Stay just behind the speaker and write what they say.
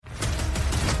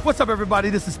What's up,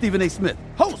 everybody? This is Stephen A. Smith,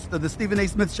 host of the Stephen A.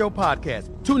 Smith Show podcast.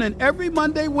 Tune in every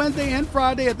Monday, Wednesday, and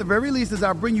Friday at the very least as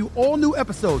I bring you all new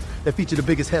episodes that feature the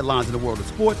biggest headlines in the world of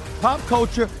sports, pop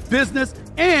culture, business,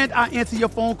 and I answer your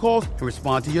phone calls and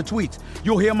respond to your tweets.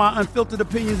 You'll hear my unfiltered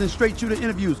opinions and straight-shooter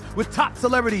interviews with top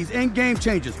celebrities and game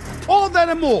changers. All that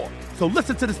and more. So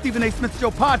listen to the Stephen A. Smith Show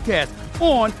podcast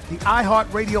on the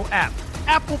iHeartRadio app,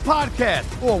 Apple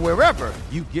Podcasts, or wherever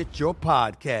you get your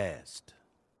podcast.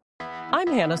 I'm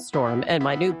Hannah Storm, and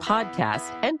my new podcast,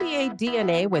 NBA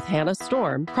DNA with Hannah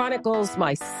Storm, chronicles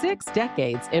my 6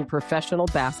 decades in professional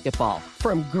basketball.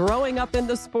 From growing up in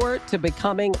the sport to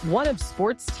becoming one of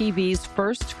sports TV's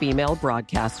first female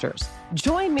broadcasters.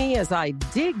 Join me as I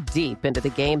dig deep into the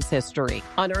game's history,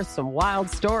 unearth some wild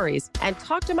stories, and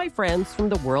talk to my friends from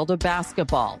the world of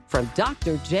basketball, from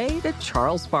Dr. J to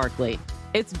Charles Barkley.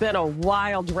 It's been a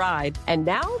wild ride, and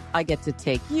now I get to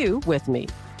take you with me.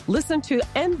 Listen to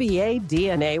NBA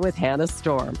DNA with Hannah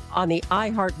Storm on the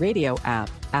iHeartRadio app,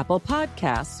 Apple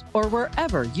Podcasts, or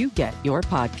wherever you get your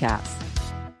podcasts.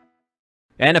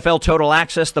 NFL Total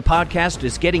Access, the podcast,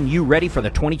 is getting you ready for the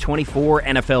 2024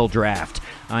 NFL Draft.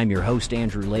 I'm your host,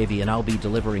 Andrew Levy, and I'll be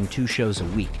delivering 2 shows a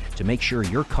week to make sure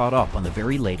you're caught up on the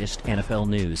very latest NFL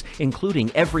news,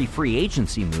 including every free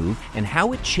agency move and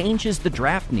how it changes the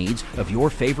draft needs of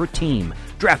your favorite team.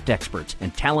 Draft experts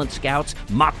and talent scouts,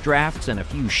 mock drafts, and a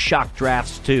few shock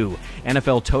drafts, too.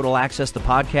 NFL Total Access, the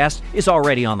podcast, is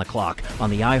already on the clock on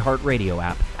the iHeartRadio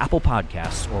app, Apple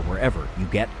Podcasts, or wherever you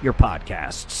get your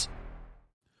podcasts.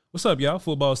 What's up, y'all?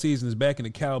 Football season is back and the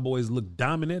Cowboys look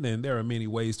dominant, and there are many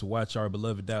ways to watch our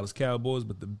beloved Dallas Cowboys,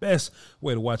 but the best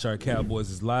way to watch our Cowboys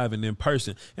is live and in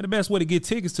person. And the best way to get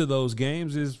tickets to those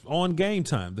games is on Game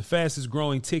Time, the fastest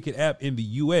growing ticket app in the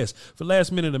U.S. For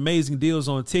last-minute amazing deals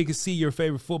on tickets, see your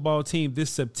favorite football team this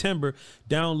September.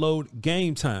 Download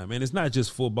Game Time. And it's not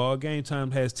just football. Game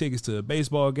Time has tickets to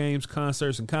baseball games,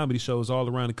 concerts, and comedy shows all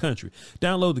around the country.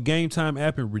 Download the Game Time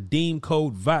app and redeem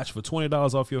code VOCH for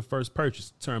 $20 off your first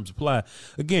purchase. Terms apply.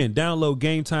 Again, download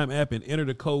Game Time app and enter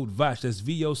the code VOCH. That's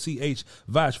VOCH,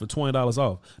 VOCH for $20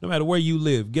 off. No matter where you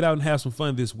live, get out and have some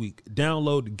fun this week.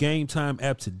 Download the Game Time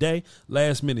app today.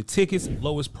 Last minute tickets,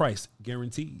 lowest price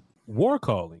guaranteed. War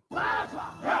calling. We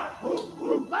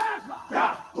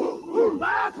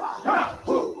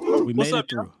made it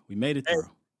through. We made it through.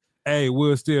 Hey,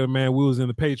 Will Still, man. We was in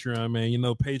the Patreon, man. You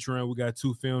know, Patreon, we got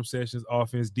 2 film sessions,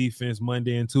 offense, defense,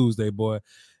 Monday and Tuesday, boy.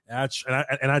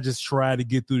 And I just tried to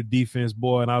get through the defense,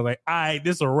 boy, and I was like, all right,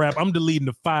 this is a wrap. I'm deleting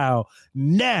the file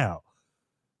now.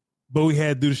 But we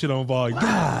had to do the shit on volume.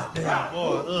 God damn,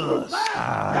 boy.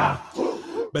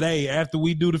 But hey, after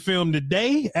we do the film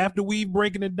today, after we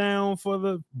breaking it down for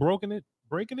the broke it?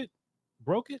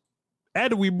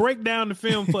 After we break down the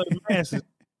film for the masses,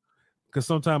 because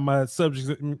sometimes my subjects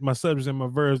and my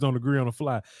verbs don't agree on the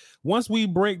fly. Once we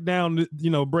break down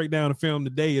the film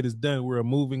today, it is done. We're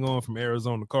moving on from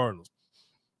Arizona Cardinals.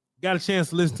 Got a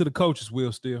chance to listen to the coaches,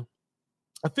 Will Still.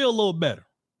 I feel a little better.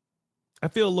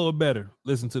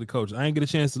 Listen to the coaches. I ain't get a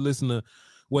chance to listen to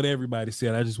what everybody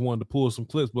said. I just wanted to pull some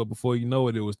clips, but before you know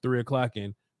it, it was 3:00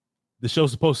 and the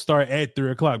show's supposed to start at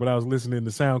 3:00, but I was listening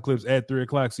to sound clips at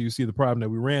 3:00, so you see the problem that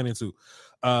we ran into.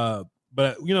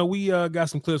 But, you know, we got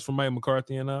some clips from Mike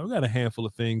McCarthy, and we got a handful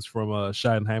of things from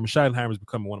Scheidenheimer. Scheidenheimer is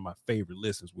becoming one of my favorite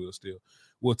listens, Will Still.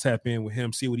 We'll tap in with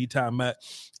him, see what he talking about.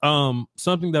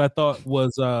 Something that I thought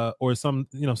was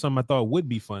something I thought would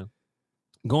be fun.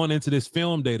 Going into this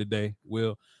film day today,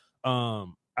 Will, I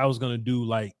was going to do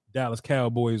like Dallas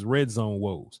Cowboys red zone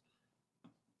woes.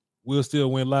 Will Still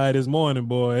went live this morning,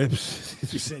 boy. You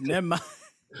said, never mind.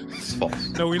 It's false.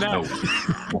 No, we not.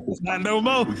 Not no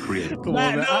more. Come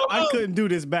on, man. I couldn't do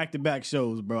this back-to-back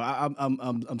shows, bro.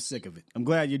 I'm sick of it. I'm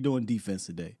glad you're doing defense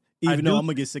today, even though I'm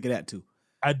gonna get sick of that too.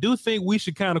 I do think we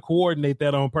should kind of coordinate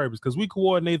that on purpose because we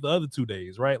coordinate the other 2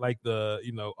 days, right? Like the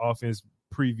offense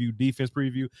preview, defense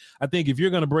preview. I think if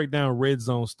you're gonna break down red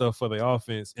zone stuff for the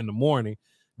offense in the morning,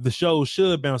 the shows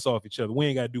should bounce off each other. We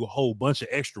ain't got to do a whole bunch of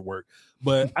extra work,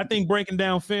 but I think breaking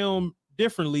down film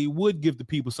differently would give the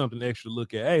people something extra to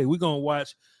look at. Hey, we're gonna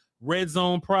watch red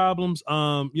zone problems.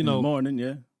 In the morning,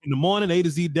 yeah. In the morning, A to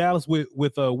Z Dallas with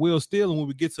Will Still, and when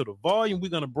we get to the volume, we're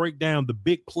gonna break down the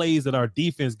big plays that our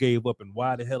defense gave up and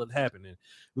why the hell it happened. And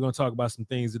we're gonna talk about some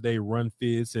things today, run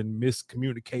fits and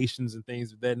miscommunications and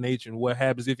things of that nature, and what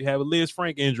happens if you have a Liz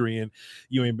Frank injury and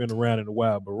you ain't been around in a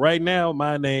while. But right now,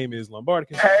 my name is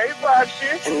Lombardi. Hey,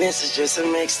 Bucky. And this is just a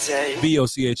mixtape.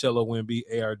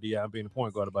 VOCHLONBARD. I'm being the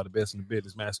point guard by the best in the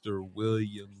business, Master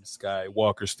William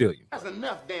Skywalker Stillion. That's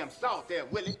enough damn salt there,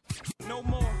 Willie. No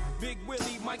more Big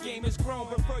Willie. My game is grown.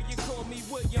 Prefer you call me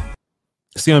William.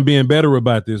 See, I'm being better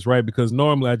about this, right? Because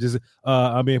normally I just,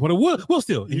 we'll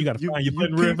still, and you got to find your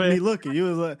button real fast. Me looking, you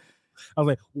was like, I was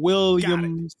like,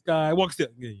 William Skywalker. Still,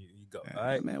 yeah, you go. All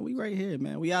right, man, we right here,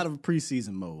 man. We out of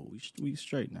preseason mode. We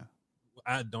straight now.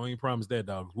 I don't even promise that,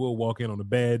 dog. We'll walk in on a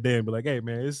bad day and be like, hey,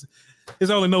 man, it's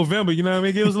only November. You know what I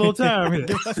mean? Give us a little time.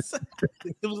 Give us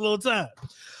a little time.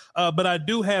 But I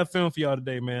do have film for y'all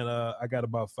today, man. I got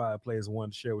about 5 plays I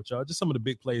wanted to share with y'all. Just some of the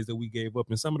big plays that we gave up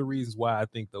and some of the reasons why I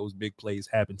think those big plays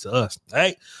happened to us. All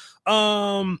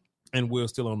right. And we're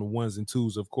still on the 1s and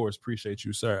 2s, of course. Appreciate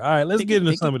you, sir. All right, let's get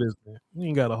into some of this, man. We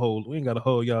ain't gotta hold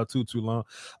y'all too long.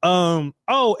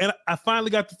 And I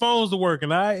finally got the phones to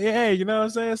working. All right. Hey, you know what I'm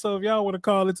saying? So if y'all want to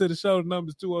call into the show, the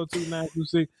number's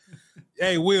 202-926.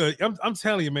 Hey, Will, I'm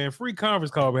telling you, man, free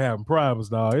conference call be having problems,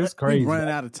 dog. It's crazy. We running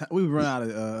out of time. We run out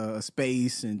of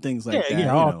space and things like that.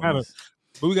 Yeah, all kind of.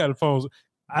 But we got the phones.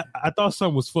 I thought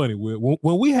something was funny.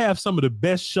 When we have some of the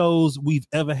best shows we've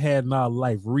ever had in our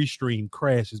life, Restream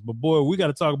crashes. But boy, we got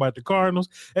to talk about the Cardinals.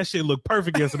 That shit looked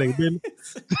perfect yesterday, didn't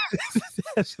it?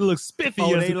 That shit looked spiffy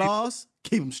yesterday. They lost?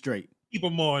 Keep them straight. Keep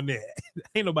them on there.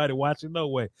 Ain't nobody watching. No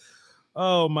way.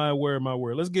 Oh, my word, my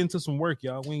word. Let's get into some work,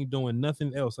 y'all. We ain't doing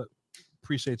nothing else. I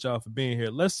appreciate y'all for being here.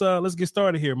 Let's get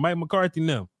started here. Mike McCarthy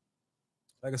now.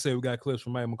 Like I said, we got clips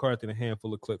from Mike McCarthy and a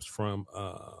handful of clips from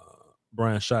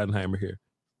Brian Schottenheimer here.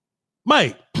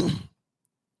 Mike,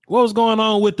 what was going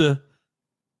on with the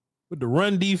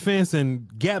run defense and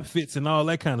gap fits and all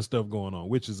that kind of stuff going on,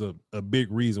 which is a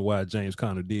big reason why James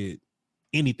Conner did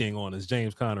anything on us,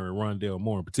 James Conner and Rondale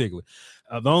Moore in particular.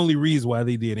 The only reason why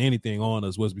they did anything on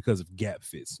us was because of gap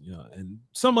fits, you know, and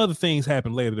some other things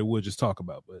happened later that we'll just talk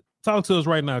about. But talk to us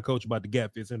right now, Coach, about the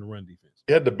gap fits and the run defense.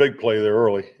 He had the big play there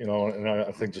early, you know, and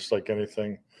I think just like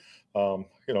anything, you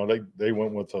know, they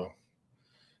went with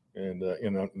and you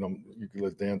know, you can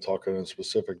let Dan talk in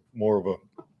specific, more of a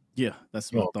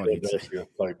that's what I thought he'd say.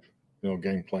 Type, you know,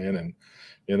 game plan, and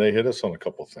they hit us on a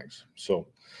couple of things. So,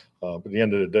 but at the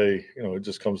end of the day, you know, it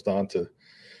just comes down to,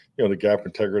 you know, the gap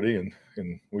integrity,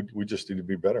 and we just need to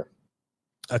be better.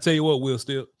 I tell you what, Will,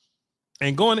 still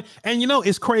and you know,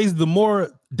 it's crazy. The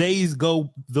more days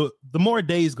go, the more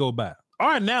days go by.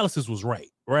 Our analysis was right.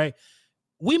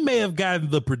 We may have gotten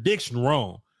the prediction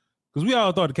wrong, because we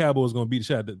all thought the Cowboys was going to beat the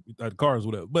shot at the Cardinals,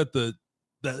 whatever. But the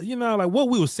you know, like what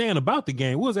we were saying about the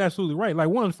game was absolutely right. Like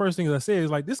one of the first things I said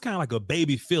is like, this kind of like a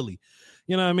baby Philly.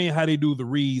 You know what I mean? How they do the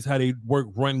reads, how they work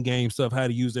run game stuff, how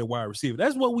to use their wide receiver.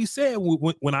 That's what we said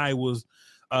when I was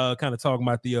kind of talking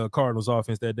about the Cardinals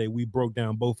offense that day. We broke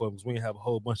down both of them because we didn't have a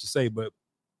whole bunch to say. But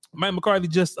Mike McCarthy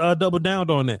just doubled down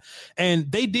on that. And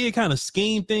they did kind of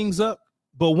scheme things up.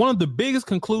 But one of the biggest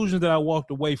conclusions that I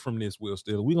walked away from this, Will,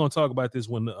 still, we're going to talk about this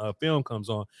when the film comes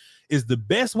on, is the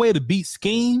best way to beat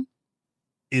scheme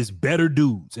is better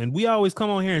dudes. And we always come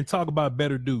on here and talk about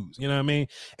better dudes. You know what I mean?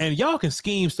 And y'all can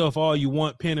scheme stuff all you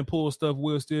want, pin and pull stuff,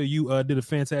 Will, still. You did a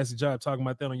fantastic job talking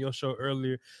about that on your show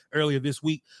earlier this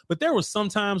week. But there was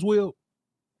sometimes, Will,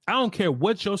 I don't care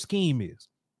what your scheme is.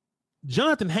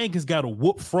 Jonathan Hankins got to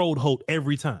whoop Froed Holt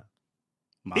every time.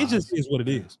 It just is what it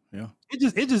is. Yeah.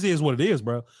 It just is what it is,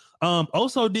 bro.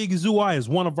 Oso Digizua is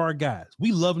one of our guys.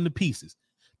 We love him to pieces.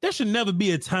 There should never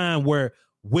be a time where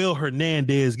Will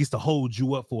Hernandez gets to hold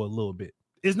you up for a little bit.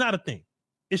 It's not a thing.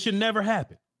 It should never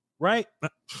happen, right?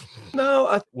 No,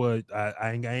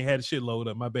 I ain't had a shit load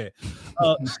up. My bad.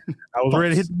 I was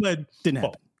ready to hit the button. Didn't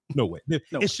happen. No way.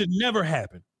 It should never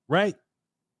happen, right?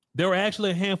 There were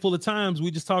actually a handful of times,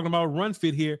 we just talking about run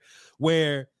fit here,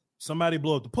 where somebody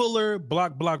blow up the puller,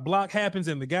 block happens,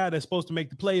 and the guy that's supposed to make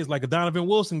the play is like a Donovan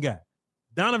Wilson guy.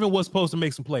 Donovan was supposed to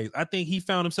make some plays. I think he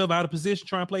found himself out of position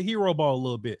trying to play hero ball a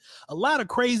little bit. A lot of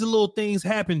crazy little things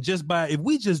happen just by if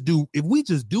we just do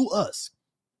us,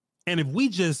 and if we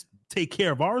just take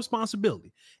care of our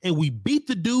responsibility and we beat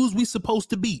the dudes we supposed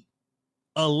to beat,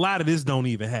 a lot of this don't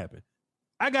even happen.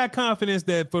 I got confidence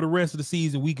that for the rest of the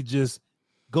season we could just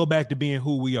go back to being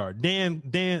who we are. Dan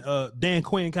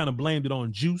Quinn kind of blamed it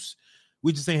on juice.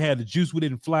 We just ain't had the juice. We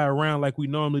didn't fly around like we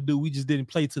normally do. We just didn't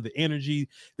play to the energy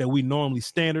that we normally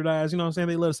standardize. You know what I'm saying?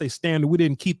 They let us say standard. We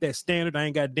didn't keep that standard. I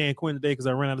ain't got Dan Quinn today because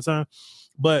I ran out of time.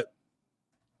 But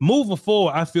moving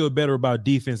forward, I feel better about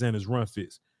defense and his run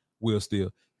fits, Will,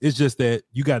 still. It's just that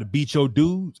you got to beat your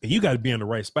dudes and you got to be in the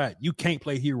right spot. You can't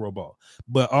play hero ball,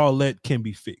 but all that can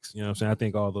be fixed. You know what I'm saying? I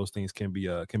think all those things can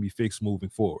be fixed moving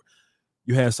forward.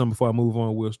 You had something before I move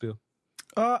on, Will, still?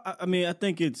 I mean, I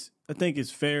think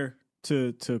it's fair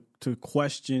to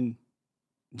question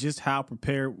just how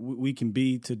prepared we can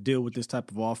be to deal with this type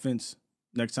of offense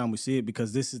next time we see it,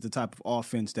 because this is the type of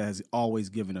offense that has always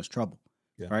given us trouble,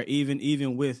 right?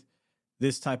 Even with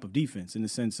this type of defense, in the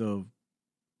sense of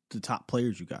the top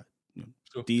players you got.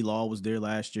 Sure. D-Law was there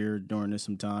last year during this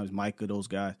sometimes, Micah, those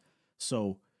guys.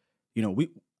 So,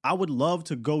 I would love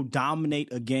to go dominate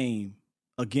a game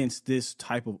against this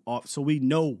type of off, so we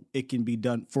know it can be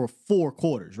done for 4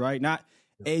 quarters, right? Not,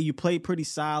 hey, you played pretty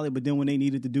solid, but then when they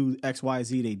needed to do X, Y,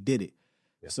 Z, they did it.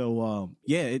 Yeah. So,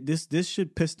 this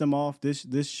should piss them off.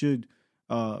 This should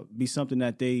be something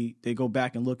that they go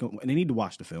back and look at, and they need to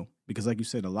watch the film because, like you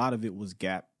said, a lot of it was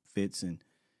gap fits, and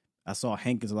I saw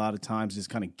Hankins a lot of times just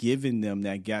kind of giving them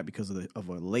that gap because of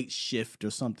a late shift or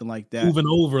something like that. Moving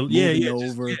over.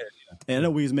 And I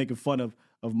know we was making fun of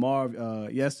Marv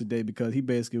yesterday because he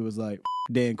basically was like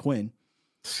Dan Quinn.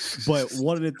 But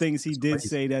one of the things he did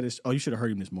say that is, you should have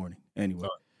heard him this morning. Anyway.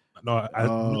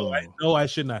 I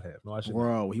should not have. No, I should.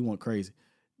 Bro, he went crazy.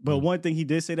 But one thing he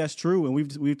did say that's true, and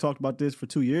we've talked about this for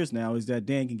 2 years now, is that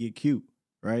Dan can get cute,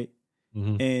 right?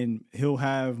 Mm-hmm. And he'll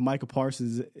have Micah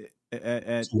Parsons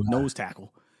at nose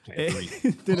tackle. Then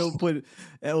he'll put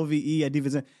LVE at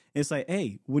defense. It's like,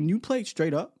 hey, when you played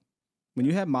straight up, when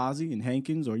you had Mozzie and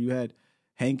Hankins, or you had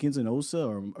Hankins and Osa,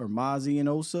 or Mozzie and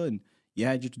Osa, and you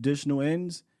had your traditional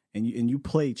ends, and you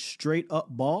played straight up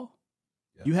ball,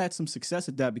 you had some success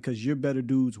at that because your better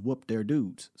dudes whooped their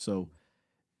dudes. So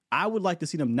I would like to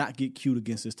see them not get cute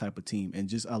against this type of team and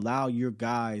just allow your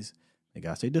guys, they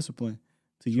got to stay disciplined,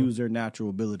 to use their natural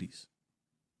abilities.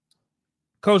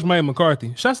 Coach Mike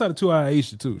McCarthy, shouts out to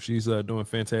Aisha too. She's doing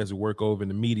fantastic work over in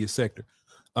the media sector.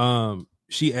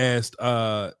 She asked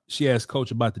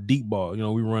Coach about the deep ball.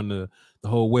 We run the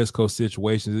whole West Coast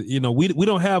situation. We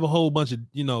don't have a whole bunch of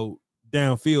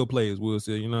downfield players. We'll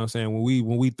say, you know what I'm saying,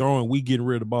 when we throwing, we getting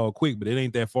rid of the ball quick, but it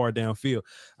ain't that far downfield.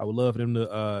 I would love for them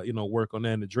to work on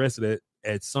that and address it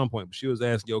at some point. But she was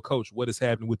asking, Coach, what is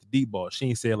happening with the deep ball? She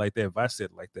ain't said it like that. If I said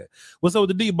it like that, what's up with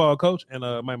the deep ball, Coach? And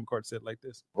Mike McCarthy said it like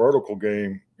this. Vertical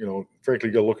game, frankly,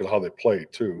 you got to look at how they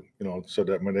played too. So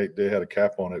that when they had a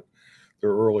cap on it,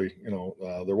 they're early.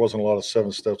 There wasn't a lot of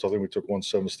 7 steps. I think we took 1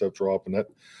 7-step drop, and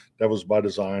that was by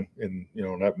design. And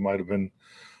that might have been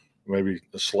maybe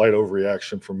a slight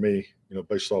overreaction from me,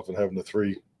 based off of having the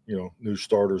 3 new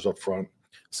starters up front.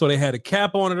 So they had a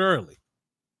cap on it early.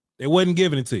 They wasn't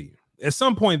giving it to you. At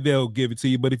some point they'll give it to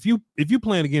you, but if you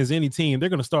playing against any team, they're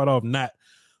going to start off not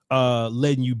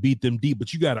letting you beat them deep,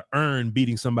 but you got to earn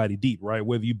beating somebody deep, right?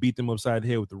 Whether you beat them upside the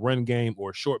head with the run game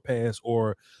or a short pass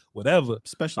or whatever.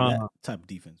 Especially that type of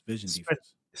defense,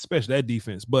 defense. Especially that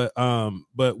defense. But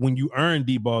when you earn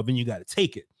deep ball, then you got to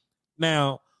take it.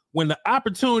 Now, when the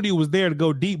opportunity was there to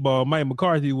go deep ball, Mike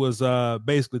McCarthy was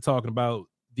basically talking about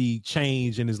the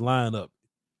change in his lineup.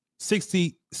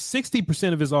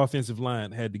 60% of his offensive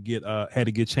line had to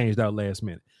get changed out last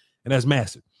minute, and that's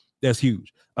massive. That's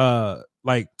huge.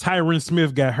 Like Tyron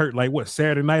Smith got hurt like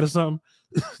Saturday night or something.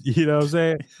 You know what I'm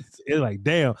saying? It's like,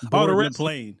 damn. All the rest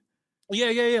playing.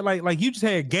 Yeah. Like you just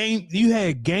had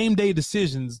game day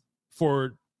decisions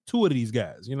for 2 of these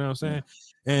guys. You know what I'm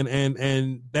saying?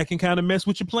 And that can kind of mess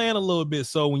with your plan a little bit.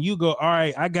 So when you go, all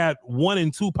right, I got 1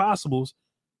 and 2 possibles,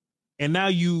 and now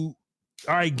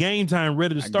all right, game time,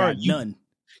 ready to start. None.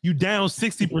 You down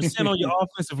 60% on your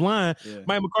offensive line. Yeah.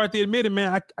 Mike McCarthy admitted,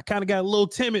 man, I kind of got a little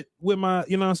timid with my,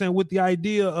 with the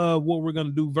idea of what we're going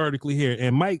to do vertically here.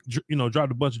 And Mike,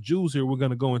 dropped a bunch of jewels here. We're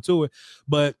going to go into it.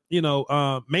 But,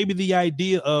 maybe the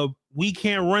idea of we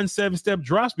can't run 7-step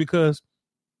drops because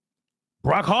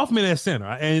Brock Hoffman at center.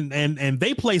 And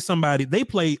they play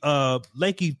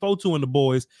Lakey Fotu and the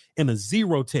boys in a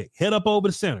 0 tech, head up over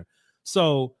the center.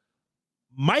 So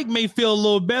Mike may feel a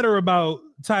little better about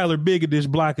Tyler Bigadish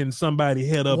blocking somebody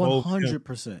head up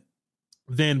 100%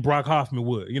 than Brock Hoffman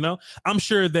would. I'm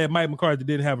sure that Mike McCarthy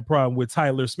didn't have a problem with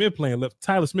Tyler Smith playing left.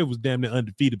 Tyler Smith was damn near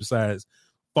undefeated besides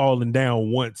falling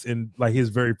down once in like his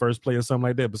very first play or something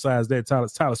like that. Besides that,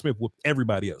 Tyler Smith whooped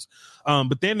everybody else.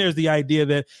 But then there's the idea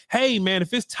that, hey, man,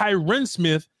 if it's Tyron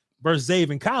Smith versus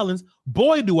Zaven Collins,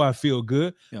 boy, do I feel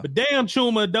good. Yeah. But damn,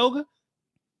 Chuma Adoga,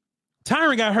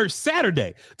 Tyron got hurt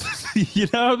Saturday. You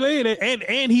know what I mean?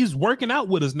 And he's working out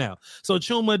with us now. So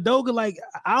Chuma Adoga,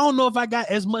 I don't know if I got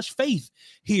as much faith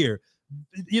here.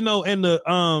 And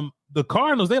the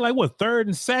Cardinals, they 3rd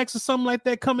in sacks or something like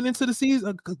that coming into the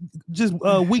season, just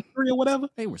week 3 or whatever.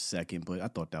 They were 2nd, but I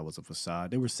thought that was a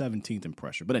facade. They were 17th in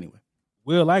pressure. But anyway.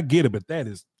 Well, I get it, but that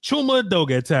is Chuma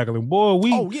Adoga at tackling. Boy,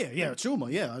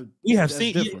 Chuma, yeah. We have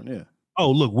seen different, yeah. Oh,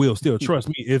 look, Will, still trust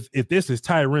me. If this is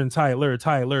Tyler,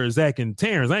 Zach, and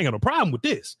Terrence, I ain't got no problem with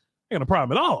this. I ain't got no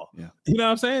problem at all. Yeah. You know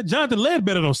what I'm saying? Jonathan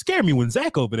Ledbetter don't scare me when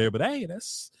Zach over there, but hey,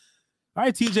 that's all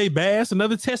right. TJ Bass,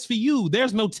 another test for you.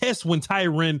 There's no test when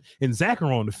Tyron and Zach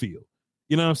are on the field.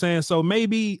 You know what I'm saying? So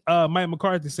maybe Mike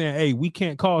McCarthy saying, hey, we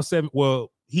can't call 7. Well,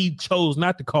 he chose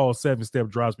not to call 7-step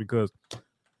drops because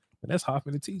that's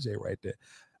Hoffman and TJ right there.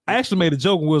 I actually made a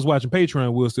joke when we was watching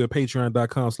Patreon. We was still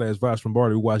patreon.com/Voch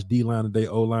Lombardi. We watched D-line today,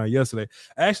 O-line yesterday.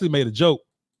 I actually made a joke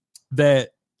that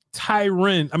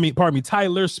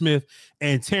Tyler Smith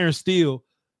and Terrence Steele,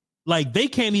 like, they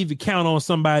can't even count on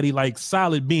somebody like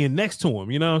solid being next to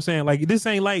him. You know what I'm saying? Like, this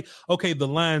ain't like, okay, the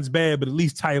line's bad, but at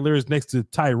least Tyler is next to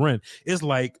Tyron. It's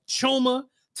like Chuma,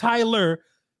 Tyler,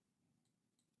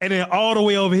 and then all the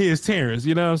way over here is Terrence.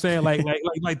 You know what I'm saying?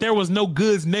 Like there was no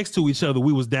goods next to each other.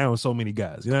 We was down so many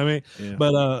guys. You know what I mean? Yeah.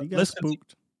 But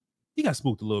he got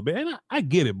spooked a little bit, and I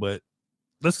get it. But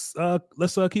let's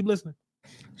keep listening.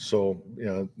 So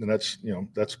and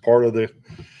that's part of the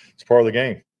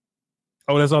game.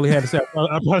 Oh, that's all he had to say.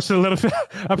 I probably should have let him.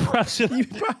 You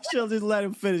probably should have just let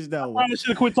him finish that one. I probably should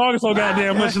have quit talking so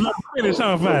goddamn much. Let him finish,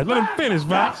 huh, Voch? Let him finish,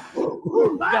 Voch.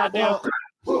 Goddamn.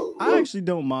 I actually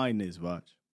don't mind this, Voch.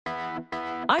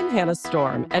 I'm Hannah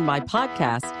Storm, and my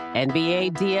podcast,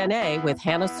 NBA DNA with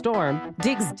Hannah Storm,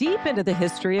 digs deep into the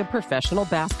history of professional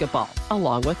basketball,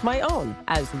 along with my own,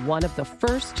 as one of the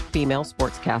first female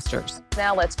sportscasters.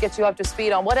 Now let's get you up to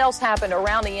speed on what else happened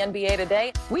around the NBA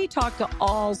today. We talk to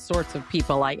all sorts of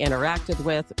people I interacted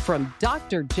with, from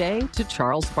Dr. J to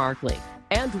Charles Barkley,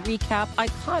 and recap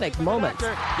iconic moments.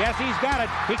 Yes, he's got it.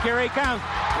 Here he comes.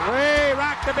 Way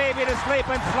rock the baby to sleep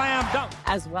and slam dunk.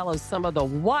 As well as some of the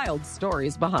wild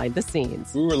stories behind the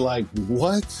scenes. We were like,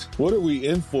 what? What are we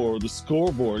in for? The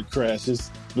scoreboard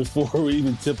crashes before we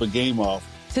even tip a game off.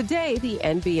 Today, the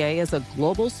NBA is a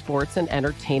global sports and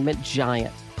entertainment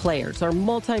giant. Players are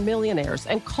multimillionaires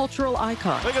and cultural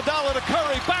icons. Iguodala to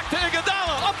Curry, back to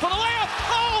Iguodala, up for the layup.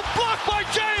 Oh, blocked by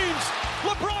James.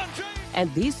 LeBron James.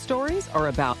 And these stories are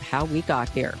about how we got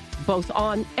here, both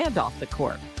on and off the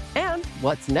court. And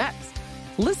what's next?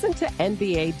 Listen to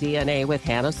NBA DNA with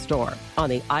Hannah Storm on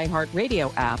the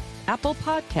iHeartRadio app, Apple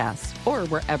Podcasts, or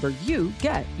wherever you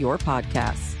get your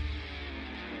podcasts.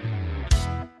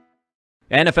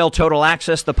 NFL Total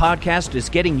Access, the podcast, is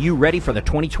getting you ready for the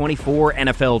 2024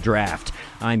 NFL Draft.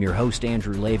 I'm your host,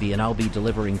 Andrew Levy, and I'll be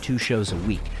delivering 2 shows a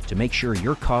week to make sure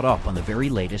you're caught up on the very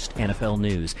latest NFL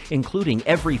news, including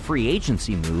every free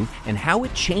agency move and how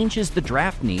it changes the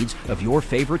draft needs of your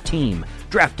favorite team.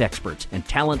 Draft experts and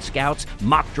talent scouts,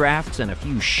 mock drafts, and a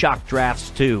few shock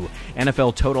drafts, too.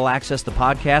 NFL Total Access, the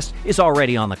podcast, is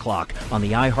already on the clock on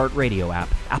the iHeartRadio app,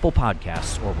 Apple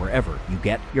Podcasts, or wherever you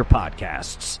get your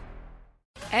podcasts.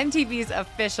 MTV's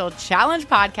official Challenge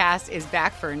podcast is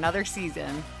back for another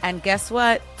season. And guess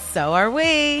what? So are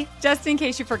we. Just in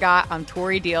case you forgot, I'm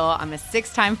Tori Deal. I'm a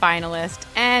 6-time finalist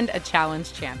and a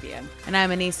Challenge champion. And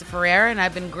I'm Anissa Ferreira, and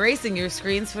I've been gracing your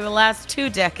screens for the last 2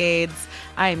 decades.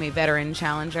 I am a veteran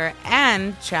challenger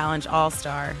and Challenge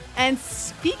All-Star. And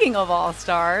speaking of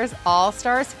All-Stars,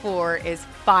 All-Stars 4 is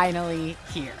finally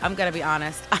here. I'm going to be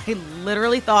honest. I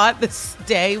literally thought this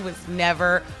day was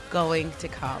never going to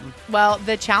come. Well,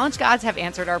 the Challenge gods have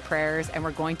answered our prayers, and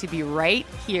we're going to be right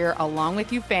here along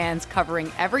with you fans,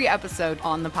 covering every episode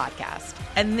on the podcast.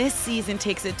 And this season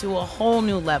takes it to a whole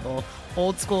new level.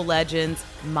 Old school legends,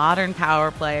 modern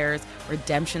power players,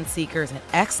 redemption seekers, and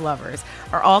ex-lovers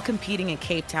are all competing in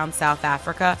Cape Town, South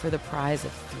Africa for the prize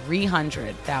of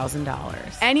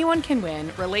 $300,000. Anyone can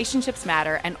win, relationships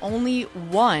matter, and only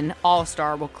one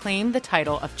All-Star will claim the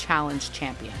title of Challenge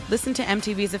champion. Listen to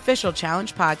MTV's official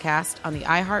Challenge podcast on the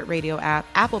iHeartRadio app,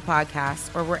 Apple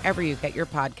Podcasts, or wherever you get your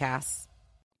podcasts.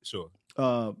 Sure.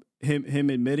 Him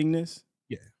admitting this?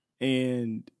 Yeah.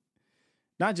 And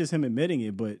not just him admitting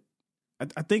it, but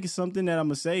I think it's something that I'm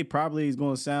going to say probably is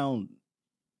going to sound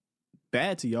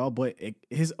bad to y'all, but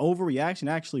his overreaction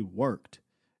actually worked.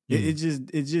 It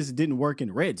just didn't work in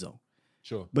the red zone.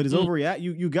 Sure. But his overreact,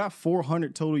 you got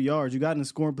 400 total yards. You got in the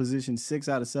scoring position 6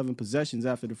 out of 7 possessions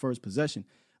after the first possession.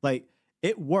 Like,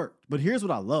 it worked. But here's what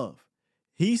I love.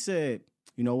 He said,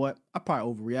 you know what? I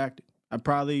probably overreacted. I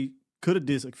probably could have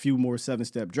did a few more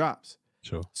 7-step drops.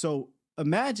 Sure. So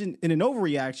imagine in an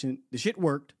overreaction, the shit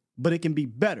worked, but it can be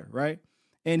better, right?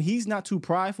 And he's not too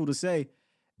prideful to say,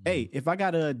 hey, if I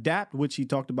got to adapt, which he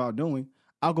talked about doing,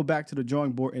 I'll go back to the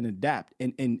drawing board and adapt.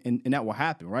 And that will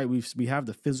happen, right? We have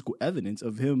the physical evidence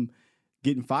of him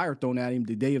getting fire thrown at him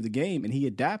the day of the game, and he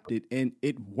adapted, and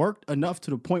it worked enough to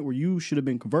the point where you should have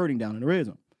been converting down in the red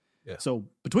zone. Yeah. So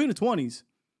between the 20s,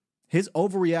 his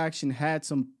overreaction had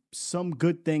some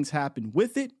good things happen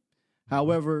with it.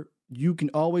 However, you can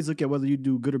always look at whether you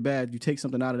do good or bad. You take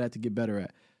something out of that to get better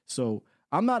at. So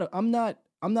I'm not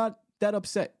that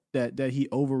upset that he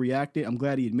overreacted. I'm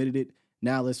glad he admitted it.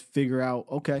 Now let's figure out,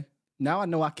 okay, now I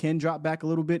know I can drop back a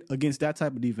little bit against that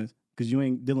type of defense because you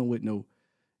ain't dealing with no,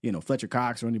 Fletcher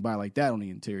Cox or anybody like that on the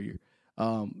interior.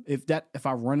 If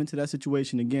I run into that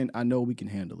situation again, I know we can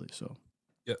handle it. So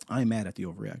I ain't mad at the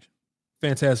overreaction.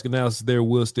 Fantastic analysis there,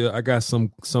 Will. Still, I got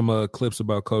some clips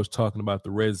about Coach talking about the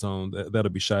red zone.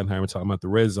 That'll be Schottenheimer talking about the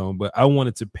red zone. But I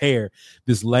wanted to pair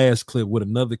this last clip with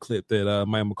another clip that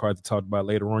Mike McCarthy talked about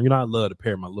later on. You know, I love to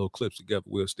pair my little clips together,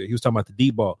 Will. Still, he was talking about the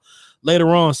deep ball. Later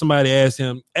on, somebody asked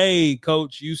him, "Hey,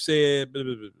 Coach, you said blah,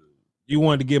 blah, blah, blah. You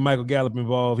wanted to get Michael Gallup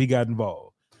involved. He got involved.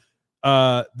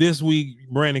 This week,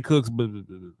 Brandon Cooks, blah, blah,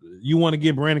 blah, blah. You want to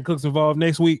get Brandon Cooks involved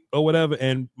next week or whatever?"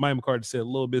 And Mike McCarthy said a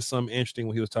little bit something interesting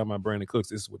when he was talking about Brandon Cooks.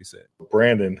 This is what he said.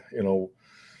 Brandon, you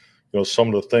know, some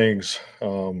of the things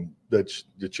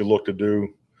that you look to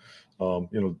do, you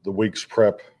know, the week's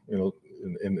prep, you know,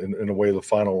 in the way the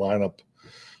final lineup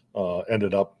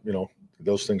ended up, you know,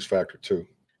 those things factor too.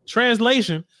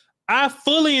 Translation: I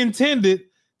fully intended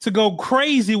to go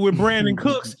crazy with Brandon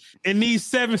Cooks in these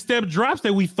 7-step drops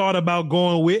that we thought about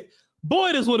going with.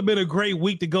 Boy, this would have been a great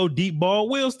week to go deep ball.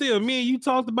 Will, still, me and you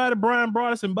talked about it. Brian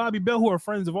Broaddus and Bobby Bell, who are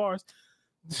friends of ours.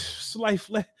 It's like,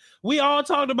 we all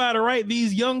talked about it, right?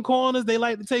 These young corners, they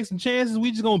like to take some chances.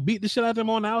 We just going to beat the shit out of them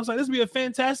on the outside. This would be a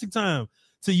fantastic time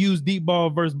to use deep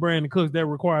ball versus Brandon Cooks. That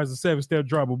requires a 7-step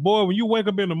drop. But boy, when you wake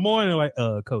up in the morning, like,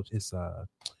 Coach, it's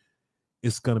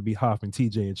going to be Hoffman,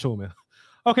 TJ, and Chuma.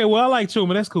 Okay, well, I like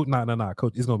Chuma. That's cool. Nah,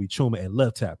 Coach. It's going to be Chuma at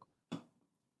left tackle.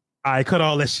 All right, cut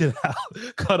all that shit out.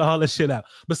 Cut all that shit out.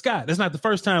 But, Scott, that's not the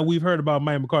first time we've heard about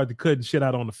Mike McCarthy cutting shit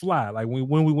out on the fly. Like,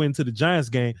 when we went to the Giants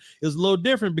game, it was a little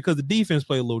different because the defense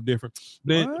played a little different.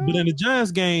 But in the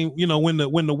Giants game, you know, when the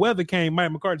weather came,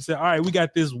 Mike McCarthy said, all right, we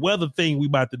got this weather thing we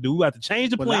about to do. We about to change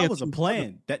the plan. That was a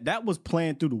plan. That was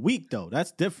planned through the week, though.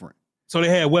 That's different. So they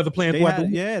had weather planned throughout the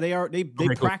week? Yeah, they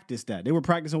practiced that. They were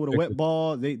practicing with a wet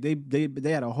ball. They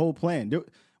had a whole plan. There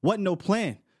wasn't no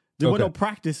plan. There was no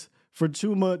practice for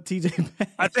Chuma, TJ.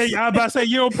 I tell you, I was about to say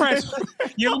you don't practice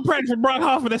for Brock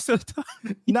Hoffman. That's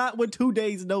not with 2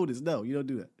 days' notice. No, you don't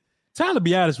do that. Tyler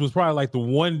Biadasz was probably like the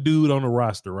one dude on the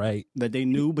roster, right? That they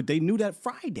knew, but they knew that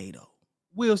Friday though.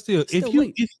 Will, still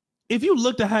if you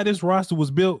looked at how this roster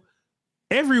was built,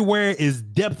 everywhere is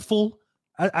depthful.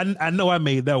 I know I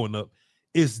made that one up.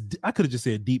 I could have just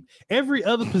said deep. Every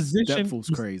other position depthful's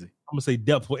crazy. I'm gonna say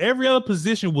depthful. Every other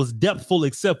position was depthful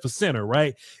except for center,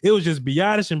 right? It was just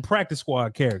Biadasz and practice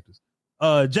squad characters.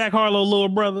 Jack Harlow, little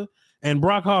brother, and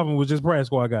Brock Hoffman was just practice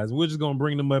squad guys. We're just gonna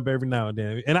bring them up every now and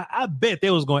then. And I bet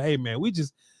they was going, hey man,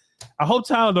 I hope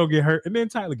Tyler don't get hurt, and then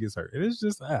Tyler gets hurt. And it's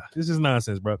just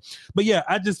nonsense, bro. But yeah,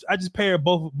 I just paired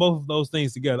both of those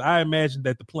things together. I imagined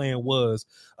that the plan was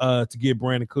to get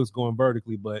Brandon Cooks going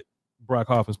vertically, but Brock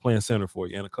Hoffman's playing center for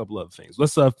you and a couple other things.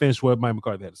 Let's finish what Mike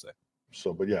McCarthy had to say.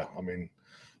 So, but yeah, I mean,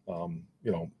 I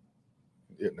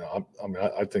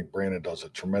think Brandon does a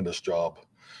tremendous job,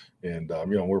 and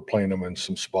we're playing him in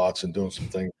some spots and doing some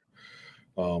things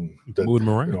that moving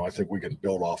around. I think we can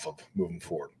build off of moving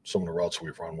forward. Some of the routes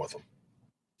we've run with him.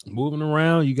 Moving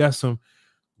around, you got some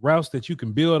routes that you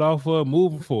can build off of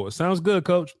moving forward. Sounds good,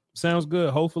 Coach. Sounds good.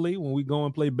 Hopefully, when we go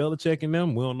and play Belichick and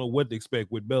them, we don't know what to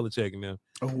expect with Belichick and them.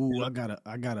 Oh, I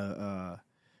got a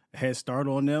head start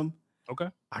on them. Okay.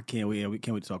 I can't wait. We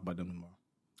can't wait to talk about them tomorrow.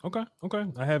 Okay.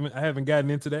 I haven't gotten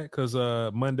into that because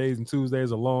Mondays and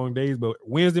Tuesdays are long days, but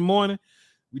Wednesday morning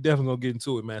we definitely gonna get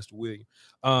into it, Master William.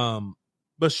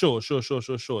 But sure.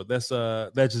 That's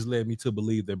that just led me to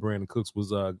believe that Brandon Cooks was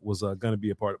gonna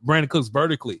be a part. Brandon Cooks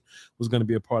vertically was gonna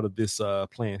be a part of this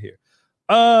plan here.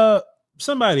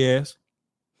 Somebody asked.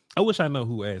 I wish I know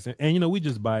who asked, and we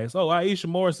just biased. Oh, Aisha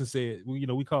Morrison said,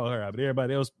 we call her out, but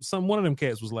everybody else, one of them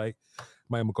cats was like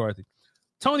Mike McCarthy.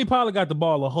 Tony Pollard got the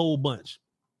ball a whole bunch,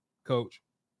 Coach.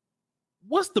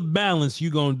 What's the balance you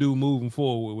gonna do moving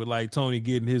forward with like Tony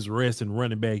getting his rest and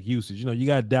running back usage? You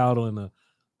got Dowdle and a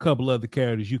couple other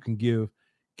characters you can give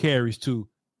carries to.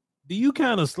 Do you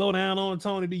kind of slow down on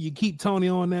Tony? Do you keep Tony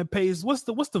on that pace? What's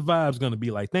the vibes gonna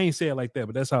be like? They ain't say it like that,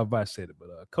 but that's how Voch said it. But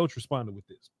Coach responded with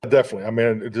this. Definitely. I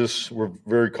mean, we're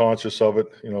very conscious of it.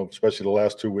 Especially the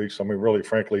last 2 weeks. I mean, really,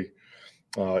 frankly,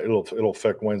 it'll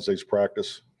affect Wednesday's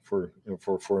practice for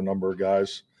a number of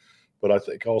guys. But I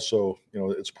think also,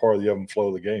 it's part of the ebb and flow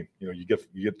of the game. You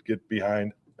get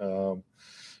behind,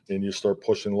 and you start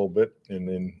pushing a little bit, and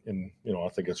then I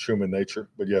think it's human nature.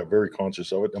 But yeah, very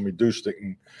conscious of it. I mean, Deuce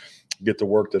didn't get the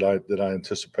work that I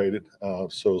anticipated.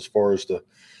 So as far as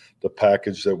the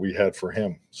package that we had for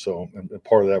him, and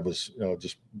part of that was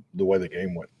just the way the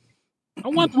game went. I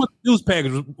wonder what the Deuce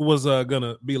package was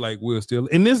gonna be like. Will Steele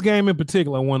in this game in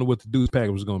particular, I wonder what the Deuce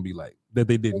package was gonna be like that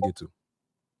they didn't get to.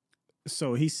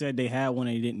 So he said they had one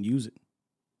and he didn't use it.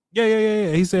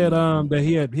 Yeah. He said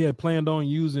that he had planned on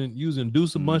using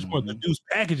Deuce a bunch more. The Deuce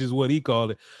package is what he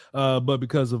called it. But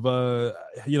because of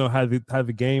how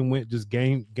the game went, just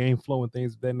game flow and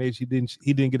things of that nature,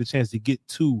 he didn't get a chance to get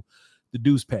to the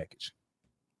Deuce package.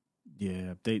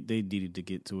 Yeah, they needed to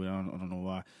get to it. I don't know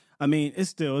why. I mean,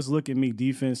 it's look at me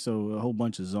defense, so a whole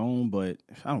bunch of zone, but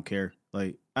I don't care.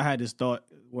 Like, I had this thought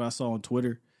when I saw on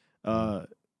Twitter,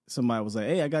 somebody was like,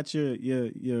 "Hey, I got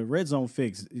your red zone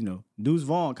fixed." Deuce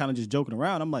Vaughn kind of just joking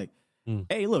around. I'm like,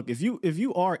 "Hey, look, if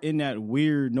you are in that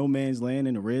weird no man's land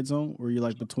in the red zone where you're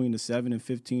like between the 7 and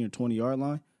 15 or 20 yard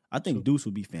line, I think Deuce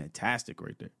would be fantastic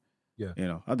right there.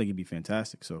 Yeah, I think he'd be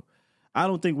fantastic. So, I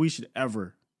don't think we should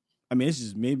ever. I mean, it's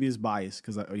just maybe it's biased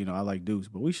because I like Deuce,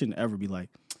 but we shouldn't ever be like,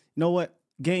 you know what?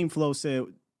 Game flow said,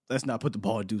 let's not put the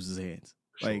ball in Deuce's hands.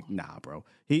 Like, nah, bro.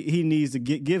 He needs to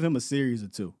give him a series or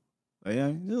two. Like,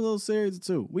 a little series or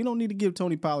two. We don't need to give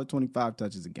Tony Pollard 25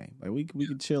 touches a game. Like, we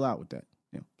can chill out with that.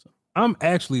 So. I'm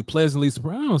actually pleasantly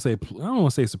surprised. I don't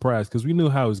want to say surprised because we knew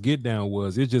how his get down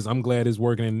was. It's just I'm glad it's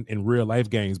working in real life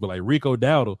games. But like Rico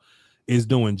Dowdle is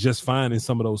doing just fine in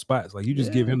some of those spots. Like you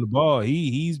just give him the ball.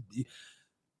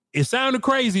 It sounded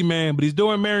crazy, man, but he's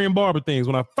doing Marion Barber things.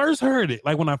 When I first heard it,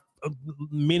 like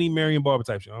mini Marion Barber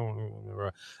type shit, I don't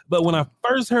remember. But when I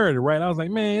first heard it, right, I was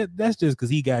like, man, that's just because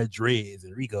he got dreads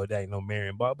and Rico that ain't no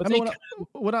Marion Barber. But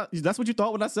that's what you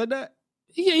thought when I said that?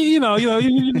 Yeah, me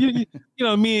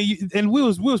and you, and we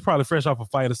was probably fresh off a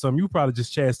fight or something. You probably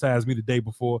just chastised me the day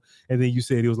before, and then you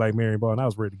said it was like Marion Barber, and I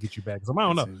was ready to get you back. So I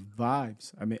don't know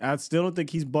vibes. I mean, I still don't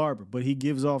think he's Barber, but he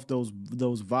gives off those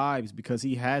vibes because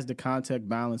he has the contact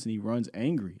balance and he runs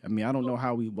angry. I mean, I don't know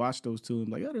how we watch those two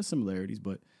and like, there's similarities,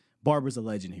 but Barber's a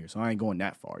legend here, so I ain't going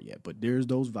that far yet. But there's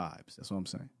those vibes. That's what I'm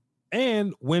saying.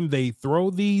 And when they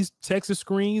throw these Texas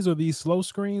screens or these slow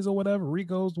screens or whatever,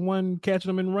 Rico's the one catching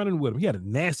them and running with him. He had a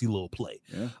nasty little play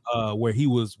where he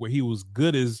was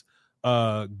good as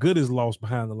lost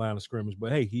behind the line of scrimmage.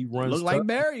 But hey, he runs. Looked like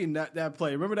Marion that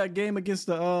play. Remember that game against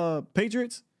the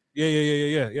Patriots?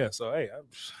 Yeah. So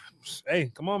hey,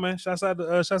 come on, man. Shouts out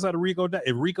to Rico.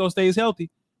 If Rico stays healthy,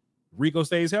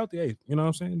 hey, you know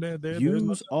what I'm saying?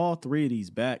 Use all three of these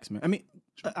backs, man. I mean,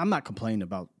 I'm not complaining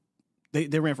about. They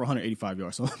ran for 185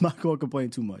 yards, so I'm not going to complain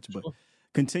too much. But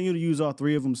continue to use all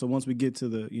three of them. So once we get to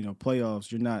the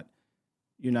playoffs,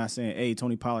 you're not saying, hey,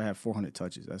 Tony Pollard had 400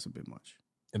 touches. That's a bit much.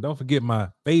 And don't forget my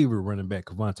favorite running back,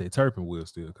 Kevontae Turpin, will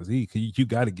still because you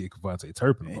got to get Kevontae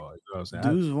Turpin the ball. You know what I'm saying?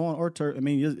 Deuce Vaughn or Turpin. I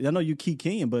mean, I know you keep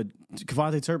keying, but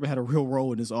Kevontae Turpin had a real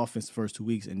role in this offense the first 2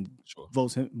 weeks, and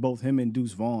both him and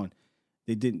Deuce Vaughn,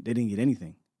 they didn't get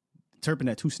anything. Turpin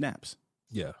had 2 snaps.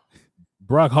 Yeah.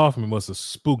 Brock Hoffman must have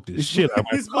spooked the shit out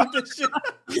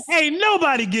of Ain't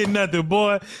nobody getting nothing,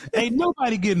 boy. Ain't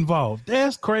nobody get involved.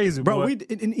 That's crazy, bro. Boy.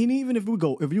 And even if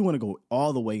you want to go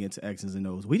all the way into X's and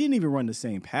O's, we didn't even run the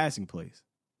same passing plays.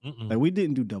 Like we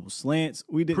didn't do double slants.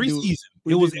 We didn't preseason.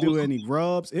 Didn't do any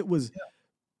rubs. It was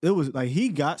like he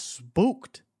got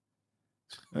spooked.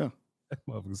 Yeah. That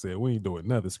motherfucker said, we ain't doing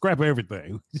nothing. Scrap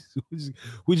everything.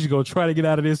 we just gonna try to get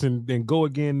out of this and go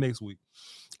again next week.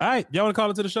 All right, y'all want to call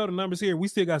into the show? The number's here. We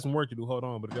still got some work to do. Hold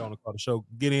on, but if y'all want to call the show,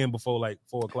 get in before like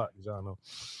 4 o'clock, because y'all know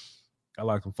I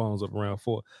locked some phones up around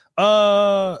 4.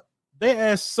 They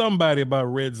asked somebody about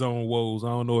red zone woes. I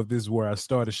don't know if this is where I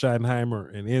started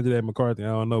Schottenheimer and ended at McCarthy. I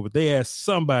don't know, but they asked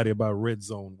somebody about red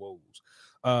zone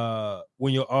woes.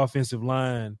 When your offensive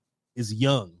line is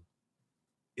young,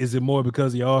 is it more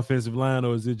because of your offensive line,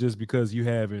 or is it just because you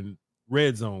having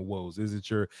red zone woes? Is it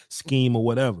your scheme or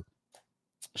whatever?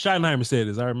 Schottenheimer said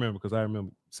this. I remember because I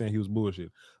remember saying he was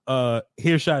bullshit.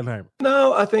 Here's Schottenheimer.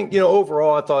 No, I think,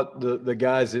 overall, I thought the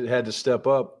guys that had to step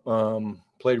up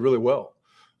played really well.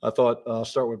 I thought I'll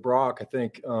start with Brock. I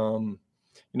think,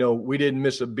 we didn't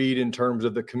miss a beat in terms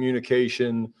of the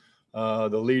communication, the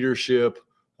leadership.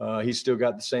 He's still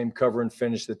got the same cover and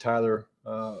finish that Tyler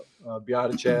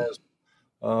Biadasz has.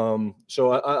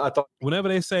 So I thought whenever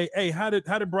they say, hey, how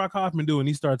did Brock Hoffman do? And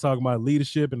he started talking about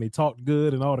leadership and they talked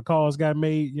good and all the calls got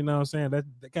made, you know what I'm saying? That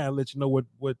kind of lets you know what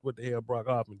the hell Brock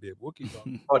Hoffman did. We'll keep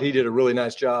talking. I thought he did a really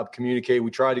nice job communicating. We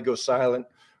tried to go silent,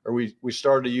 or we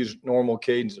started to use normal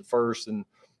cadence at first, and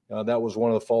that was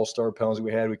one of the false start penalties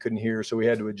we had. We couldn't hear, so we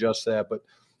had to adjust that. But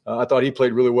I thought he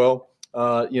played really well.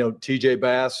 TJ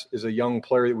Bass is a young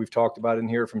player that we've talked about in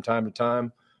here from time to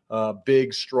time.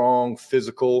 Big, strong,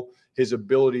 physical. His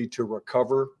ability to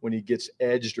recover when he gets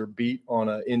edged or beat on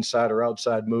an inside or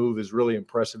outside move is really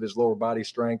impressive. His lower body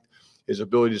strength, his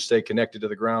ability to stay connected to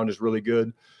the ground is really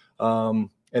good. And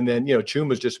then,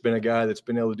 Chuma's just been a guy that's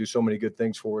been able to do so many good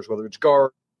things for us, whether it's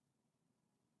guard.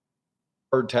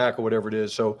 hard tackle, whatever it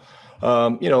is. So,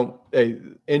 hey,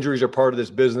 injuries are part of this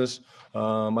business.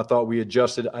 I thought we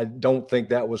adjusted. I don't think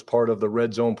that was part of the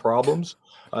red zone problems.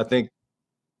 I think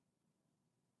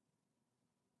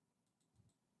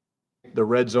the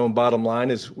red zone bottom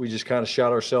line is we just kind of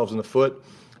shot ourselves in the foot.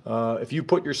 If you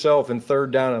put yourself in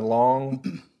third down and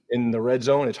long in the red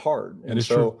zone, it's hard. And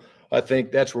so true. I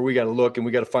think that's where we got to look, and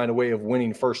we got to find a way of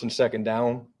winning first and second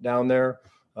down there.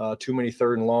 Too many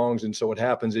third and longs. And so what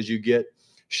happens is you get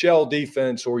shell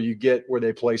defense, or you get where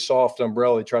they play soft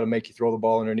umbrella. They try to make you throw the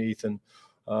ball underneath, and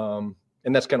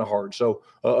that's kind of hard. So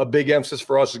a big emphasis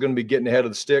for us is going to be getting ahead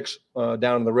of the sticks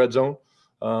down in the red zone.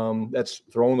 That's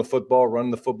throwing the football,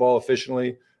 running the football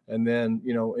efficiently, and then,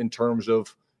 in terms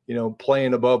of,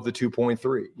 playing above the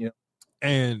 2.3.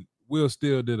 And Will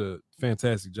still did a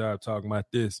fantastic job talking about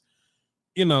this,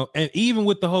 and even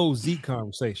with the whole Zeke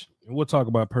conversation, and we'll talk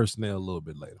about personnel a little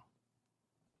bit later.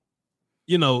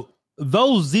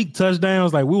 Those Zeke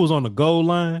touchdowns, like we was on the goal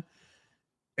line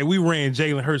and we ran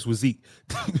Jalen Hurts with Zeke.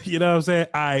 You know what I'm saying?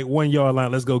 All right, 1 yard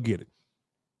line, let's go get it.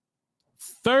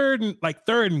 Third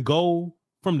and goal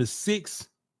from the 6,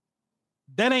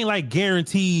 that ain't like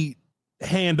guaranteed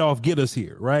handoff, get us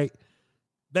here, right?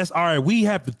 That's all right. We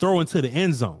have to throw into the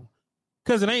end zone,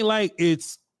 because it ain't like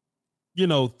it's,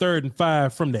 3rd and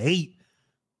 5 from the 8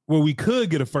 where we could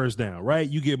get a first down, right?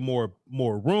 You get more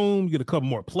room, you get a couple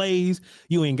more plays.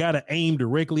 You ain't got to aim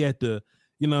directly at the,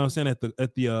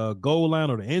 at the goal line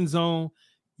or the end zone.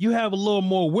 You have a little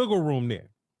more wiggle room there.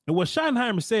 And what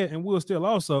Schottenheimer said, and Will Still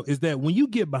also, is that when you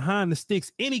get behind the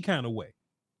sticks any kind of way,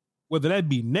 whether that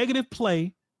be negative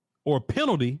play or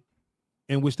penalty,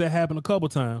 in which that happened a couple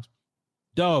times,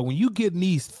 dog, when you get in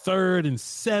these third and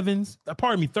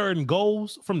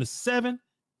goals from the 7,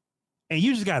 and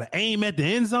you just got to aim at the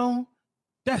end zone,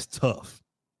 that's tough.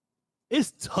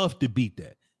 It's tough to beat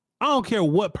that. I don't care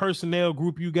what personnel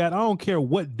group you got. I don't care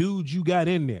what dudes you got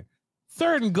in there.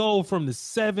 3rd and goal from the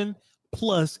 7+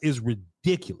 is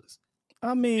ridiculous.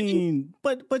 I mean,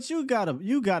 but you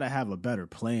gotta have a better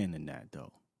plan than that,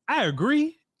 though. I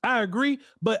agree,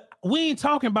 but we ain't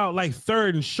talking about like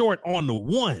 3rd and short on the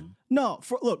 1. No,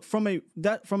 from a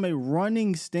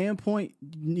running standpoint,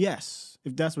 yes.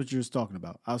 If that's what you're talking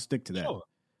about, I'll stick to that.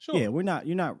 Sure. Yeah,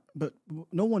 you're not, but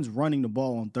no one's running the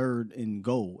ball on 3rd and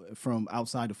goal from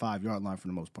outside the 5 yard line for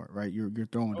the most part, right? You're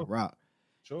throwing the route.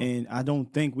 Sure. And I don't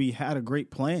think we had a great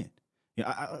plan.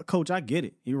 Coach, I get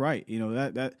it. You're right.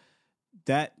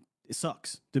 That it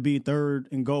sucks to be 3rd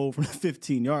and goal from the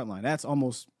 15 yard line. That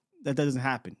doesn't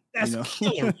happen. That's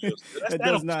that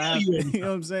does not happen. You know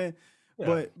what I'm saying?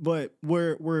 Yeah. But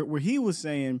where he was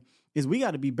saying is we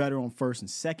got to be better on 1st and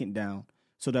 2nd down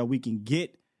so that we can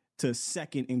get to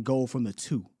 2nd and goal from the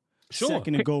 2, sure.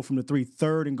 2nd and goal from the 3,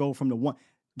 3rd and goal from the 1.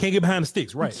 Can't get behind the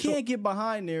sticks, right? You can't get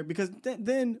behind there, because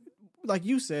then, like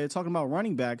you said, talking about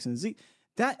running backs and Zeke,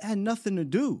 that had nothing to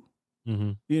do,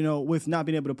 with not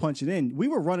being able to punch it in. We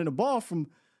were running the ball from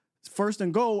 1st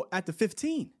and goal at the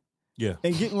 15. Yeah.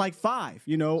 And getting like 5,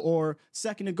 or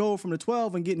 2nd and goal from the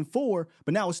 12 and getting 4,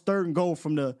 but now it's 3rd and goal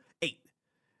from the 8.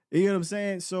 You know what I'm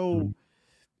saying? So,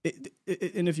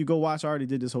 and if you go watch, I already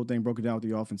did this whole thing, broke it down with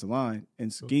the offensive line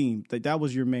and scheme. That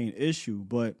was your main issue,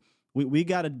 but we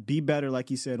got to be better,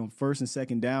 like you said, on 1st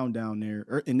and 2nd down there,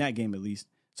 or in that game at least,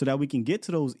 so that we can get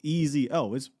to those easy.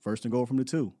 Oh, it's 1st and goal from the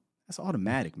 2. That's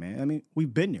automatic, man. I mean,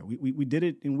 we've been there. We did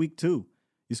it in week 2.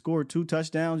 You scored 2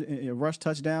 touchdowns, a rush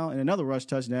touchdown, and another rush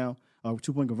touchdown,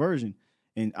 2-point conversion.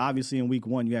 And obviously in week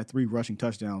 1, you had 3 rushing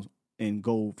touchdowns in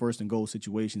 1st and goal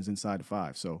situations inside the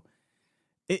 5. So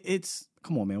it's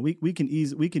come on, man. We can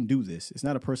do this. It's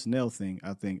not a personnel thing.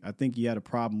 I think you had a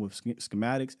problem with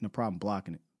schematics and a problem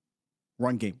blocking it.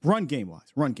 Run game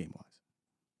wise.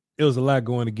 It was a lot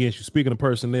going against you. Speaking of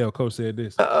personnel, Coach said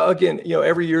this. Again,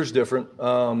 every year is different.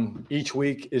 Each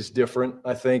week is different.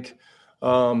 I think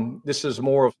this is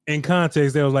more of in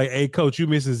context. They was like, "Hey, Coach, you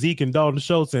missing Zeke and Dalton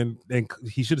Schultz," and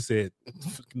he should have said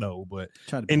no. But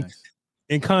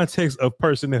in context of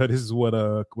personnel, this is what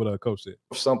Coach said.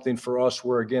 Something for us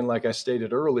where, again, like I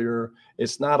stated earlier,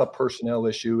 it's not a personnel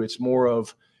issue. It's more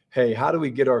of, hey, how do we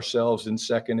get ourselves in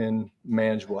 2nd and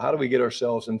manageable? How do we get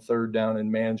ourselves in 3rd down and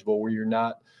manageable where you're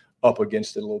not up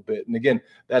against it a little bit? And again,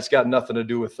 that's got nothing to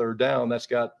do with 3rd down. That's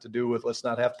got to do with let's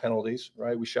not have penalties,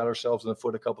 right? We shot ourselves in the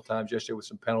foot a couple times yesterday with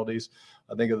some penalties.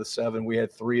 I think of the 7, we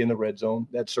had 3 in the red zone.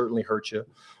 That certainly hurt you.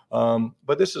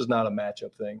 But this is not a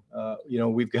matchup thing.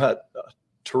 We've got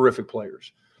terrific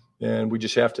players, and we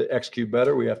just have to execute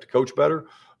better. We have to coach better.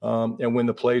 And when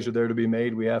the plays are there to be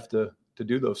made, we have to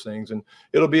do those things. And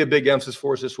it'll be a big emphasis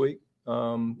for us this week.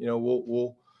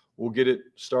 We'll get it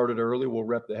started early. We'll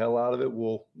rep the hell out of it.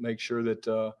 We'll make sure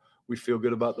that we feel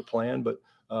good about the plan. But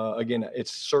again,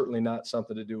 it's certainly not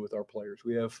something to do with our players.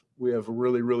 We have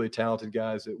really, really talented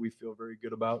guys that we feel very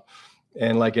good about.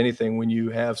 And like anything, when you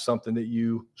have something that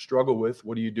you struggle with,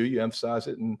 what do? You emphasize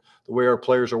it. And the way our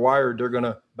players are wired, they're going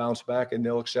to bounce back and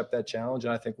they'll accept that challenge.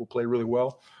 And I think we'll play really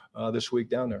well this week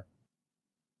down there.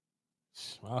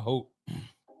 I hope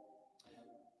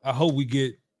we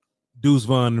get Deuce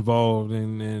Vaughn involved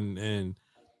and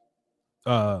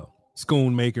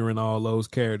Schoonmaker and all those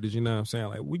characters. You know what I'm saying?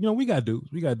 Like, we got Deuce.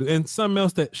 We got Deuce. And something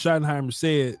else that Schottenheimer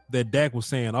said that Dak was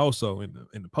saying also in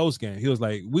the post game. He was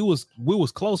like, we was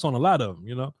close on a lot of them.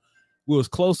 You know, we was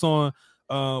close on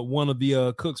one of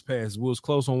the Cooks passes. We was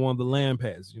close on one of the Lamb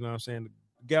passes. You know what I'm saying?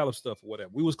 The Gallup stuff or whatever.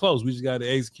 We was close. We just got to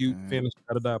execute, finish,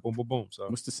 boom, boom, boom. So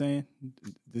what's the saying?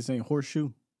 This ain't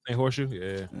horseshoe. Ain't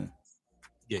horseshoe?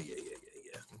 Yeah.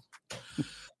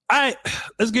 All right,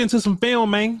 let's get into some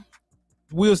film, man.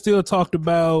 We'll still talked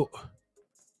about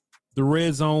the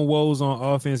red zone woes on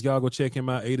offense. Y'all go check him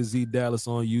out, A to Z Dallas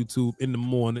on YouTube in the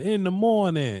morning. I'm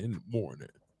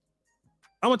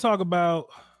gonna talk about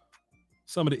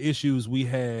some of the issues we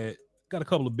had. Got a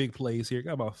couple of big plays here.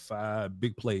 Got about 5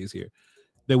 big plays here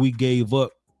that we gave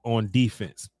up on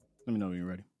defense. Let me know when you're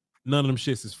ready. None of them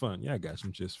shits is fun. Yeah, I got you.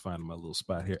 I'm just finding my little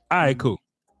spot here. All right, cool.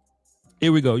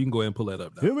 Here we go. You can go ahead and pull that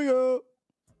up now. Here we go.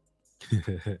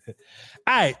 All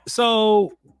right,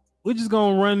 so we're just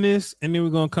gonna run this and then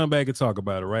we're gonna come back and talk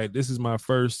about it. Right, this is my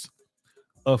first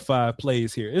of 5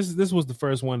 plays here. This was the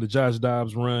first one, the Josh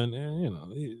Dobbs run,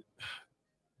 and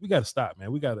we gotta stop,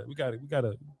 man. We gotta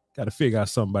figure out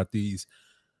something about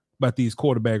these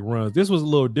quarterback runs. This was a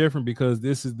little different because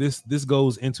this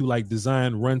goes into like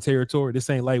design run territory. This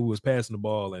ain't like we was passing the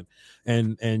ball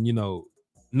and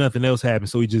nothing else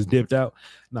happened, so he just dipped out.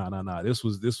 Nah. This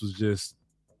was just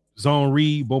zone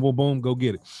read, boom, boom, boom, go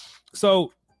get it.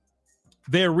 So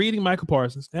they're reading Micah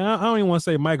Parsons, and I don't even want to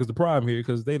say Micah's the problem here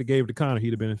because they'd have gave it to Connor.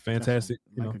 He'd have been fantastic.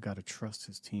 Micah got to trust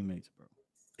his teammates, bro.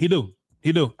 He do.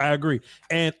 I agree,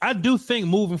 and I do think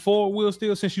moving forward, Will,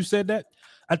 still since you said that,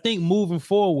 I think moving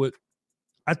forward,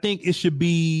 I think it should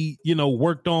be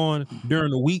worked on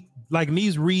during the week, like in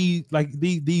these read, like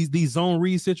these zone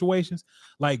read situations,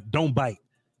 like don't bite.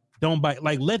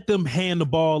 Like let them hand the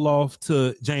ball off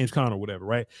to James Conner or whatever,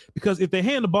 right? Because if they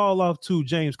hand the ball off to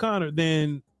James Conner,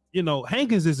 then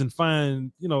Hankins isn't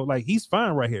fine. Like he's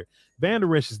fine right here. Van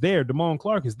Der Esch is there. Damone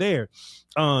Clark is there.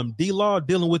 D-Law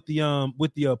dealing with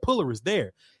the puller is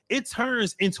there. It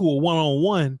turns into a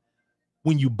one-on-one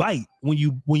when you bite, when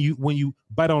you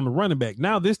bite on the running back.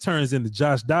 Now this turns into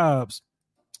Josh Dobbs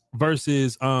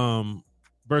versus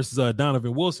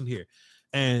Donovan Wilson here,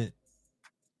 and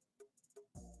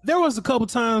there was a couple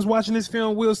times watching this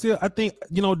film, Will, still, I think,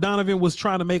 Donovan was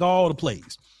trying to make all the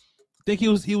plays. I think he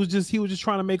was just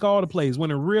trying to make all the plays. When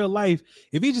in real life,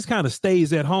 if he just kind of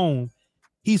stays at home,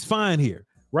 he's fine here,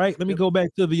 right? Let me go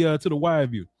back to the wide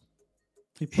view.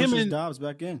 He pushes Dobbs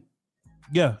back in.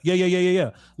 Yeah.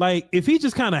 Like if he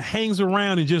just kind of hangs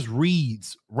around and just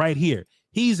reads right here,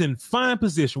 he's in fine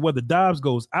position. Whether Dobbs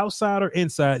goes outside or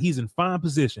inside, he's in fine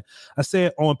position. I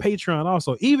said on Patreon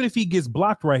also, even if he gets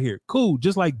blocked right here, cool,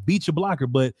 just like beat your blocker,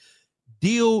 but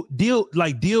deal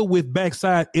with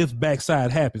backside if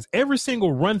backside happens. Every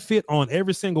single run fit on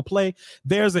every single play,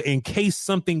 there's a in case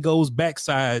something goes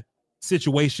backside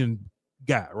situation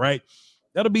guy, right?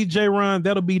 That'll be J-Ron,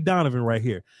 that'll be Donovan right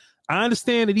here. I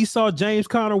understand that he saw James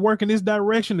Conner work in this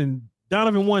direction and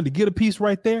Donovan wanted to get a piece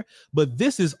right there, but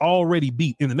this is already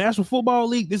beat. In the National Football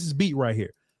League, this is beat right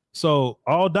here. So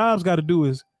all Dobbs got to do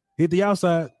is hit the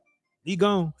outside, he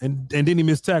gone, and then he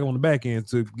missed tackle on the back end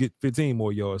to get 15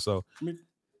 more yards. So let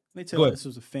me tell you, this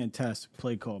was a fantastic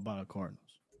play call by the Cardinals.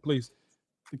 Please.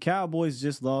 The Cowboys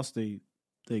just lost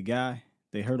their guy.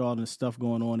 They heard all this stuff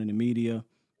going on in the media.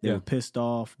 They were pissed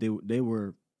off. They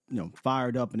were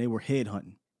fired up, and they were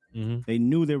headhunting. Mm-hmm. They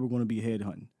knew they were going to be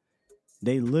headhunting.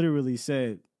 They literally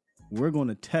said, we're going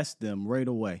to test them right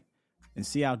away and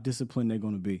see how disciplined they're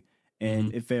going to be.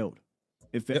 And it failed.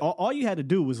 All you had to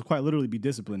do was quite literally be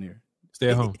disciplined here. Stay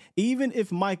at home. Even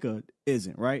if Micah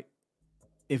isn't, right?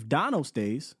 If Dono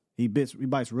stays, he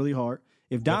bites really hard.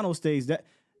 If Dono stays, that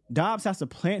Dobbs has to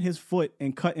plant his foot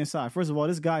and cut inside. First of all,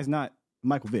 this guy's not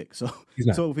Michael Vick. So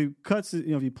if he cuts,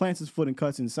 if he plants his foot and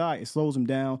cuts inside, it slows him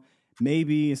down.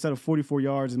 Maybe instead of 44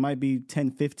 yards, it might be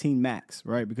 10, 15 max,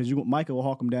 right? Because Micah will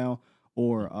hawk him down,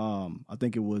 or I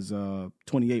think it was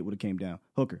 28 would have came down,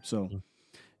 Hooker. So,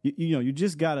 you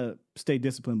just got to stay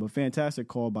disciplined. But fantastic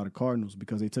call by the Cardinals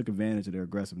because they took advantage of their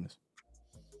aggressiveness.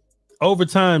 Over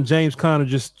time, James Conner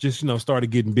just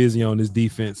started getting busy on his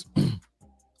defense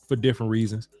for different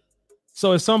reasons.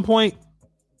 So at some point,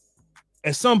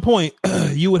 at some point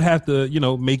you would have to,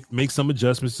 make some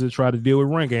adjustments to try to deal with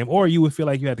run game, or you would feel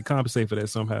like you had to compensate for that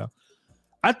somehow.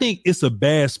 I think it's a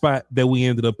bad spot that we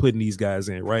ended up putting these guys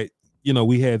in, right?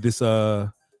 We had this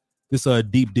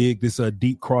deep dig, this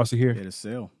deep crosser here. Yeah, the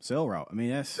sail route. I mean,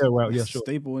 that's sail route, yeah, sure.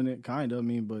 Staple in it, kind of. I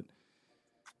mean, but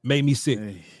made me sick.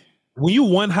 Hey. When you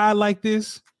one high like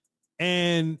this,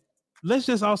 and let's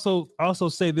just also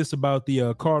say this about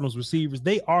the Cardinals receivers,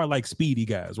 they are like speedy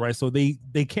guys, right? So they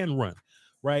can run,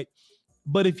 right?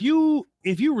 But if you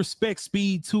respect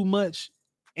speed too much,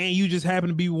 and you just happen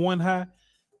to be one high,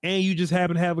 and you just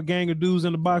happen to have a gang of dudes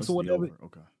in the box or whatever,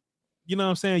 okay. You know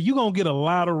what I'm saying? You're going to get a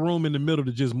lot of room in the middle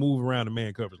to just move around the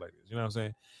man coverage like this. You know what I'm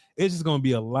saying? It's just going to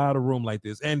be a lot of room like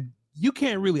this. And you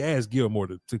can't really ask Gilmore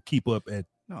to keep up at.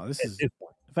 No, this is. If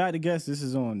I had to guess, this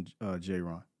is on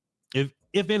J-Ron.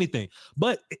 If anything.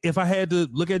 But if I had to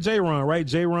look at J-Ron, right?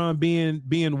 J-Ron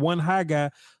being one high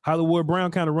guy, Hollywood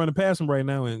Brown kind of running past him right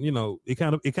now. And, it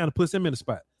kind of puts him in the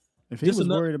spot. If he was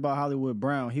worried about Hollywood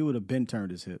Brown, he would have been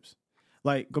turned his hips.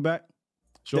 Like, go back.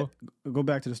 Sure. Go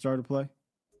back to the start of play.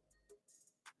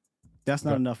 That's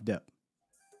not enough depth.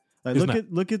 Like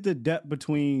look at the depth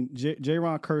between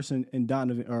J-Ron Curson and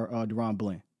Donovan or Deron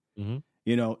Bland. Mm-hmm.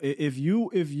 If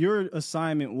your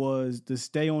assignment was to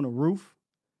stay on the roof,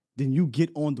 then you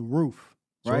get on the roof,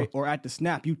 right? Sure. Or at the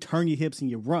snap, you turn your hips and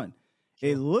you run. Sure.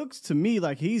 It looks to me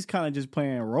like he's kind of just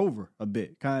playing rover a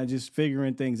bit, kind of just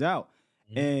figuring things out.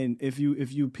 Mm-hmm. And if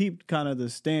you peep kind of the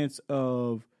stance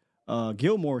of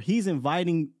Gilmore, he's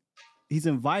inviting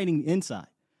inside.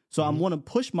 So I'm going to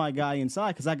push my guy inside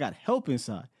because I got help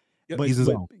inside. Yep, he's his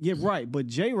own. Yeah, right. But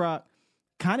J-Rock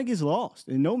kind of gets lost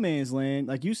in no man's land.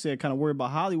 Like you said, kind of worried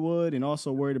about Hollywood and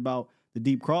also worried about the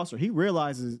deep crosser. He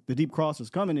realizes the deep crosser's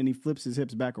coming and he flips his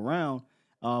hips back around,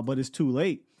 but it's too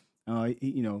late. Right,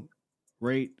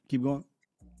 keep going.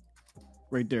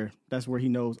 Right there. That's where he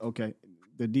knows, okay,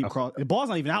 the deep cross. The ball's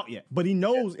not even out yet, but he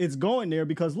knows it's going there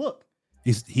because look.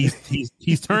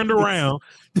 He's turned around.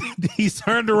 He's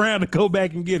turned around to go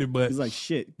back and get it, but he's like,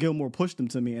 shit, Gilmore pushed him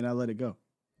to me and I let it go.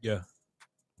 Yeah.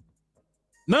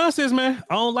 Nonsense, man.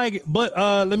 I don't like it. But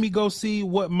let me go see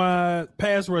what my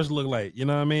pass rush look like. You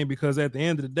know what I mean? Because at the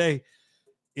end of the day,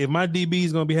 if my DB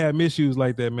is gonna be having issues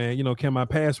like that, man, can my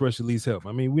pass rush at least help?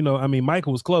 I mean,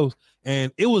 Micah was close,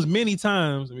 and it was many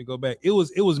times. Let me go back. It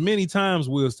was many times.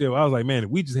 I was like, man, if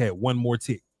we just had one more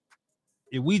tick.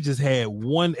 If we just had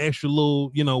one extra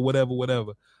little, whatever,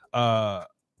 where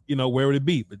would it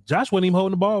be? But Josh wasn't even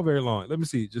holding the ball very long. Let me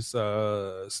see. Just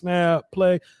snap,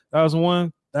 play,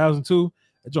 1,001, 1,002.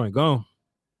 That joint gone.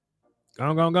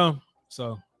 Gone.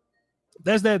 So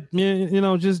that's that,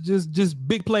 man, just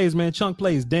big plays, man, chunk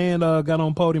plays. Dan got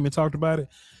on podium and talked about it.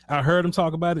 I heard him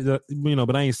talk about it,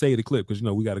 but I ain't say the clip because,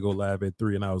 we got to go live at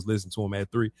 3 and I was listening to him at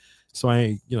 3. So I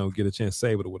ain't, get a chance to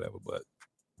save it or whatever, but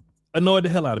annoyed the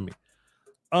hell out of me.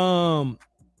 Let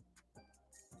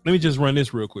me just run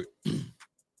this real quick. A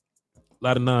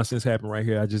lot of nonsense happened right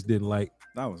here. I just didn't like.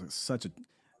 That was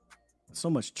so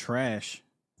much trash.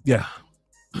 Yeah.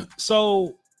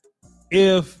 So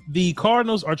if the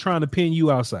Cardinals are trying to pin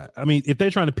you outside, if they're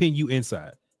trying to pin you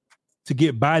inside to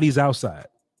get bodies outside,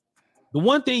 the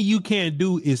one thing you can't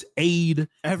do is aid.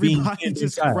 Everybody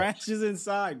just crashes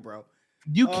inside, bro.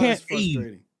 You can't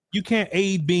aid. You can't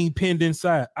aid being pinned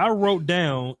inside. I wrote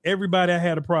down everybody I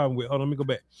had a problem with. Hold on, let me go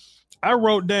back. I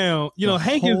wrote down,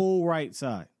 Hankins whole right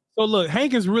side. So look,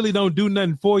 Hankins really don't do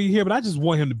nothing for you here, but I just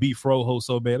want him to beat Froho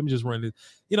so bad. Let me just run this.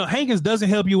 Hankins doesn't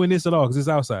help you in this at all because it's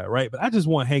outside, right? But I just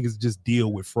want Hankins to just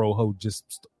deal with Froho,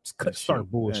 just start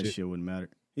bullshit. That shit wouldn't matter.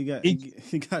 He got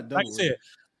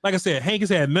like I said, Hankins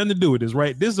had nothing to do with this,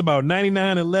 right? This is about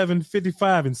 99, 11,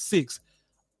 55, and 6.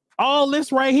 All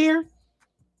this right here,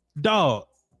 dog.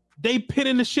 They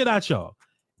pinning the shit out y'all,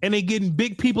 and they getting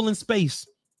big people in space.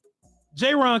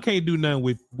 J-Ron can't do nothing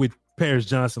with Paris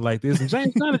Johnson like this, and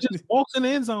James Conner just walks in the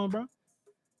end zone, bro.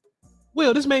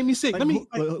 Will, this made me sick.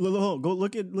 Go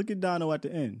look at Dono at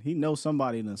the end. He knows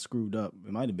somebody done screwed up.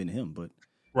 It might have been him, but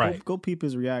right. Go peep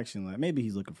his reaction. Like maybe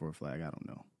he's looking for a flag. I don't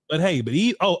know. But hey,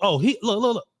 he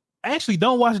look. Actually,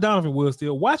 don't watch Donovan Will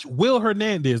still. Watch Will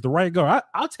Hernandez, the right guard.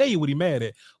 I'll tell you what he mad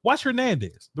at. Watch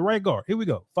Hernandez, the right guard. Here we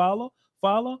go. Follow.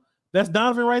 That's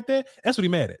Donovan right there. That's what he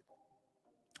mad at.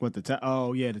 What the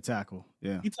the tackle.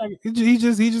 Yeah. He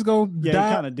just go. Yeah, die.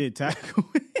 He kind of did tackle.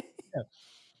 Yeah.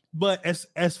 But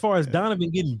as far as Donovan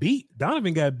getting beat,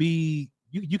 Donovan got beat.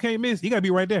 You can't miss. He got to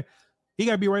be right there.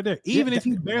 Even if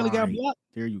he barely got blocked.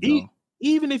 There you go.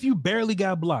 Even if you barely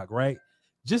got blocked, right?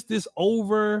 Just this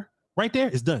over right there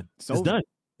is done. It's done.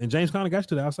 And James Conner got you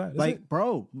to the outside. That's it.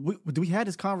 Bro, we had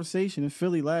this conversation in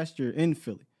Philly last year in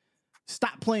Philly.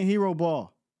 Stop playing hero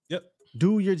ball. Yep.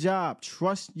 Do your job.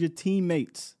 Trust your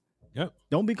teammates. Yep.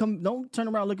 Don't turn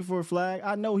around looking for a flag.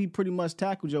 I know he pretty much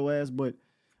tackled your ass, but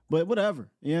whatever.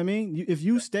 You know what I mean? If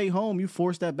you stay home, you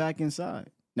force that back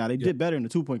inside. Now they did better in the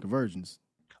 2-point conversions.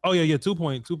 Oh yeah.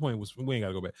 2-point was, we ain't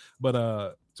gotta go back.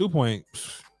 But 2-point,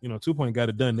 2-point got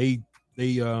it done. They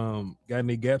got in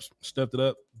their gaps, stuffed it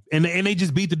up, and they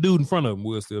just beat the dude in front of them.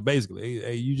 Will still basically,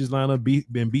 hey, you just line up, beat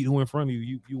who in front of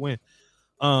you, you win.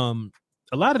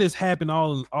 A lot of this happened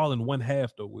all in one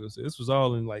half though. Will this was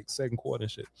all in like second quarter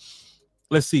and shit.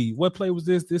 Let's see, what play was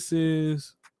this? This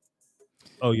is,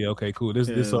 oh yeah, okay, cool. This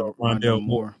Rondale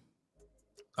Moore.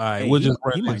 All right,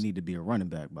 he might need to be a running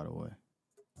back, by the way.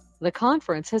 The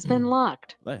conference has been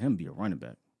locked. Let him be a running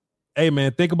back. Hey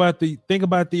man, think about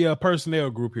the personnel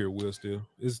group here, Will. Still,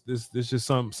 this just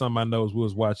something I know is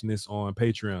Will's watching this on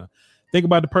Patreon. Think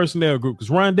about the personnel group because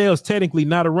Rondale's technically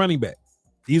not a running back;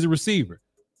 he's a receiver.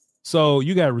 So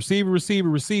you got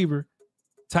receiver,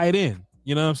 tight end.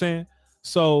 You know what I'm saying?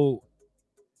 So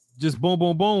just boom,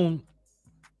 boom, boom.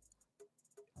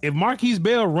 If Marquise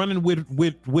Bell running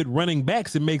with running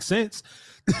backs, it makes sense.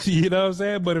 You know what I'm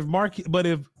saying? But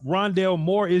if Rondale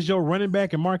Moore is your running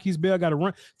back and Marquise Bell got to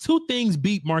run, two things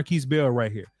beat Marquise Bell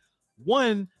right here.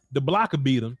 One, the blocker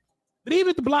beat him. But even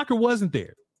if the blocker wasn't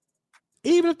there,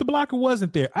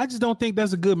 I just don't think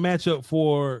that's a good matchup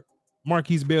for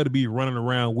Marquise Bell to be running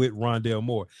around with Rondale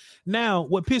Moore. Now,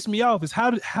 what pissed me off is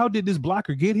how did this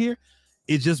blocker get here?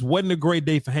 It just wasn't a great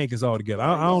day for Hankins altogether.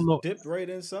 I don't know. Dipped right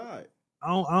inside.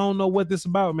 I don't know what this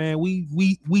about, man.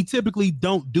 We typically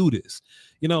don't do this.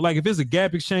 You know, like if it's a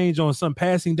gap exchange on some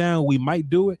passing down, we might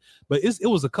do it. But it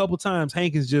was a couple times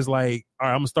Hankins just like, all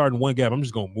right, I'm gonna start in one gap. I'm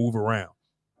just gonna move around,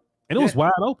 and it was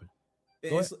wide open.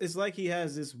 It's like he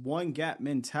has this one gap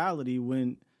mentality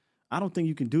when I don't think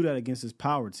you can do that against his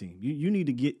power team. You need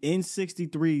to get in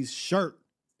 63's shirt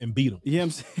and beat him. You know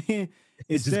what I'm saying?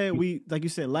 Instead, like you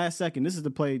said, last second. This is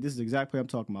the play. This is the exact play I'm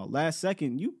talking about. Last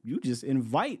second, you just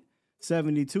invite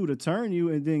 72 to turn you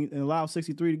and then allow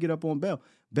 63 to get up on Bell.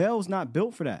 Bell's not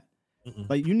built for that.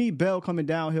 Like you need Bell coming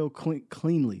downhill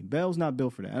cleanly. Bell's not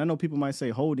built for that. And I know people might say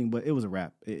holding, but it was a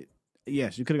wrap.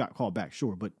 Yes, you could have got called back,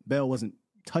 sure, but Bell wasn't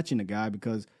touching the guy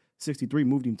because 63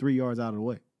 moved him 3 yards out of the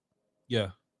way.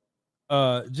 Yeah.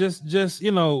 Just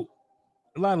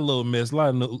a lot of little mess, a lot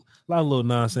of little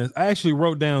nonsense. I actually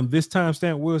wrote down this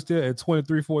timestamp. Will still at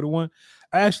 23:41.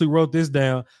 I actually wrote this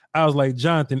down. I was like,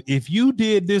 Jonathan, if you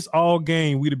did this all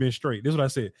game, we'd have been straight. This is what I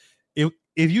said.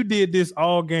 If you did this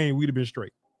all game, we'd have been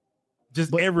straight.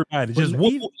 Everybody, just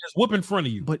whoop in front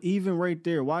of you. But even right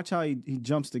there, watch how he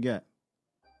jumps the gap.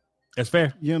 That's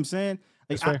fair. You know what I'm saying?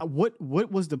 Like,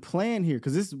 what was the plan here?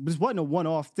 Because this wasn't a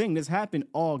one-off thing. This happened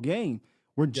all game.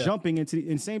 We're jumping into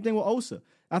and same thing with Osa.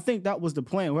 I think that was the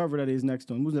plan. Whoever that is next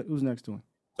to him. Who's next to him?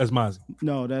 That's Mozzie.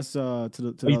 No, that's to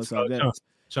the other side.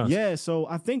 Johnson. Yeah, so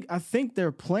I think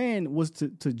their plan was to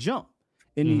jump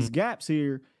in these gaps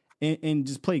here and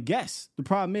just play guess. The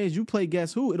problem is you play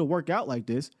guess who, it'll work out like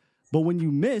this. But when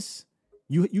you miss,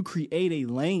 you create a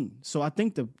lane. So I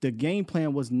think the game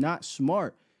plan was not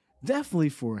smart. Definitely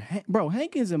for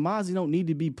Hankins and Mozzie don't need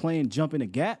to be playing jump in a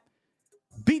gap.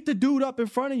 Beat the dude up in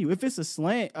front of you. If it's a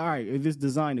slant, all right, if it's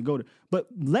designed to go to, but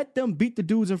let them beat the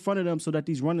dudes in front of them so that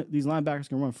these linebackers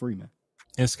can run free, man.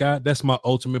 And Scott, that's my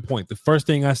ultimate point. The first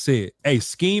thing I said, hey,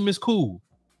 scheme is cool,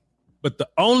 but the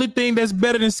only thing that's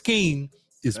better than scheme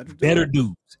is better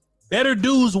dudes. Better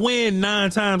dudes win 9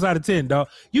 times out of 10, dog.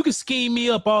 You can scheme me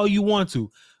up all you want to,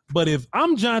 but if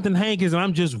I'm Jonathan Hankins and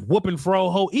I'm just whooping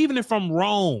Froho, even if I'm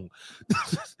wrong,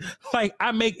 like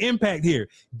I make impact here.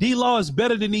 D-Law is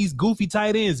better than these goofy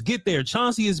tight ends. Get there.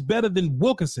 Chauncey is better than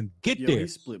Wilkinson. Get there. He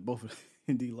split both of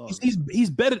D-Law. He's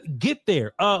better. Get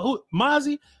there.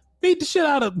 Mozzie, beat the shit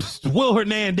out of Will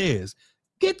Hernandez.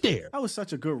 Get there. That was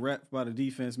such a good rep by the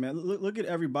defense, man. Look at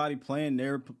everybody playing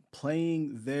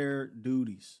their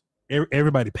duties.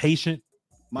 Everybody patient.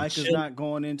 Micah's not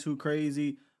going in too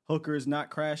crazy. Hooker's not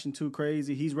crashing too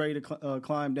crazy. He's ready to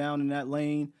climb down in that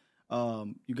lane.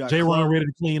 You got J-Ron ready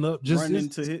to clean up.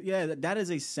 That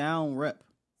is a sound rep.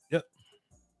 Yep.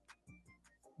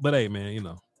 But hey,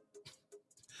 man,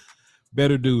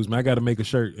 better dudes, man. I got to make a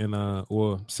shirt and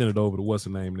or send it over to what's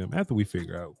the name of them after we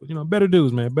figure out. But, better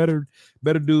dudes, man. Better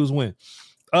dudes win.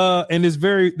 And this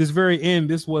very end,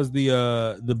 this was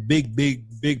the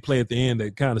big play at the end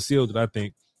that kind of sealed it, I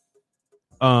think.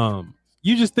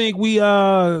 You just think we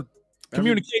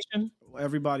communication?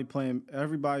 Everybody playing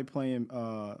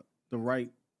the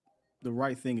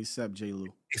right thing except J. Lou.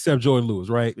 Except Jordan Lewis,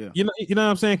 right? Yeah. You know what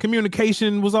I'm saying?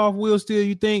 Communication was off. Will still,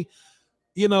 you think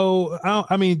you know,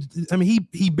 I mean,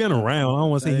 he been around. I don't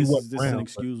want to say he wasn't around.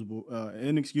 This is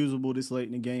inexcusable this late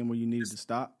in the game where you needed to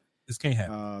stop. This can't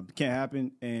happen. Can't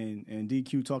happen. And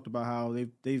DQ talked about how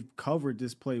they've covered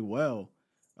this play well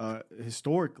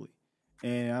historically.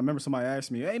 And I remember somebody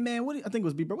asked me, "Hey man, I think it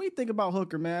was B-Bro, what do you think about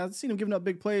Hooker, man? I've seen him giving up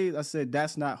big plays." I said,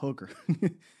 "That's not Hooker.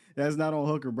 That's not on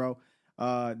Hooker, bro.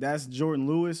 That's Jordan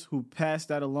Lewis who passed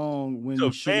that along when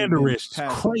he should have been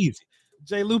passed." Crazy.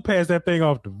 J. Lou passed that thing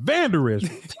off to Van Der Esch.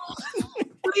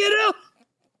 What do you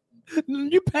do?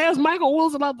 You passed Michael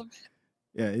Wilson off the.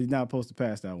 Yeah, he's not supposed to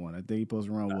pass that one. I think he's supposed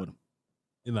to run with him.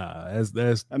 Nah,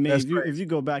 that's. I mean, that's if you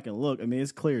go back and look, I mean,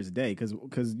 it's clear as day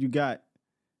because you got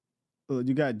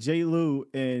J. Lou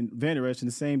and Van Der Esch in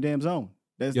the same damn zone.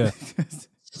 That's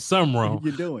something wrong. What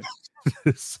you're doing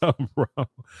something wrong.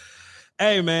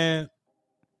 Hey man,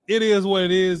 it is what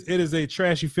it is. It is a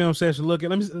trashy film session. Look at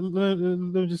let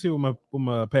me just see what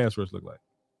my pass rush look like.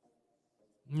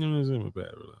 Let me see what my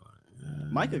pass rush look like.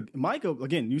 Micah,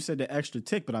 again, you said the extra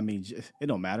tick, but I mean, it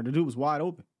don't matter. The dude was wide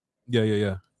open.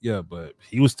 Yeah, but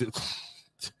he was still.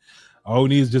 All he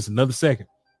needs is just another second.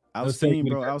 Out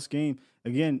scheme.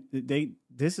 Again,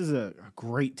 this is a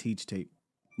great teach tape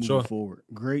moving forward.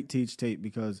 Great teach tape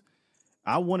because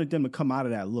I wanted them to come out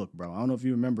of that look, bro. I don't know if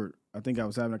you remember. I think I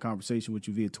was having a conversation with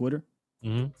you via Twitter.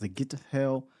 Mm-hmm. Like, get the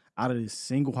hell out of this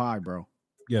single high, bro.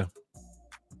 Yeah.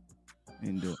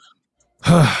 Didn't do it.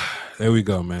 There we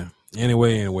go, man.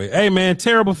 Anyway. Hey, man,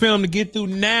 terrible film to get through.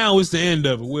 Now it's the end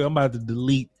of it. I'm about to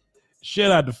delete shit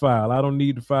out the file. I don't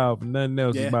need the file for nothing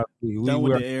else. Yeah. About to be. Done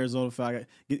with the Arizona file.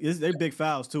 They're big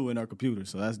files, too, in our computer.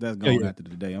 So that's going after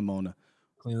today. I'm on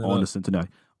the Cincinnati.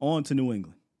 On to New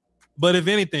England. But if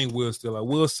anything, I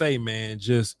will say, man,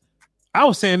 I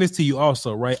was saying this to you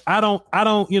also, right? I don't,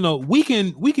 we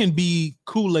can be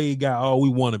Kool-Aid guy all we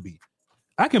want to be.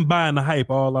 I can buy in the hype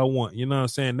all I want, you know what I'm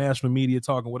saying? National media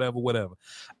talking, whatever.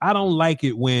 I don't like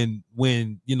it when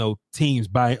teams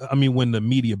when the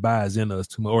media buys in us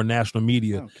too much, or national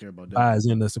media buys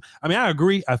in us. I mean, I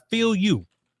agree. I feel you,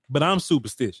 but I'm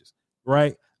superstitious,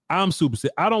 right? I'm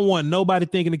superstitious. I don't want nobody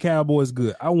thinking the Cowboys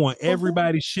good. I want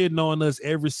everybody shitting on us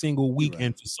every single week. Right.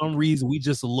 And for some reason, we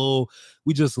just a little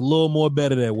more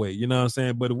better that way. You know what I'm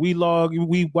saying? But if we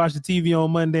watch the TV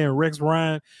on Monday and Rex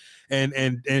Ryan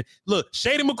and look,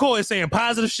 Shady McCoy is saying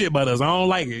positive shit about us. I don't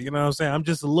like it. You know what I'm saying? I'm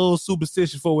just a little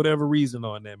superstitious for whatever reason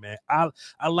on that, man. I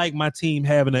like my team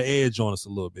having an edge on us a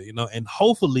little bit, and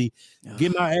hopefully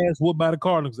getting our ass whooped by the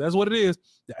Cardinals. That's what it is.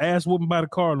 The ass whooping by the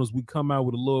Cardinals, we come out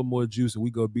with a little more juice and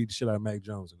we go beat the shit out of Mac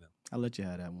Jones and them. I'll let you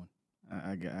have that one.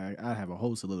 I have a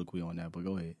whole soliloquy on that, but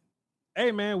go ahead.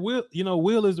 Hey man,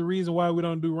 Will is the reason why we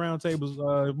don't do round tables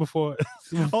before.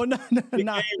 Oh no,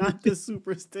 not the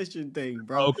superstition thing,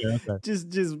 bro. Okay. Just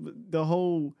the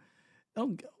whole.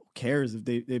 Who cares if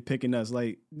they're picking us?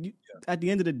 Like at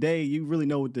the end of the day, you really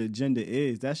know what the agenda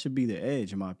is. That should be the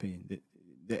edge, in my opinion.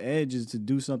 The edge is to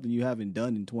do something you haven't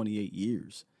done in 28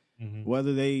 years. Mm-hmm.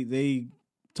 Whether they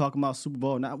talking about Super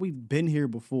Bowl or not, we've been here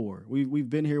before. We've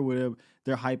been here where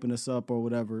they're hyping us up or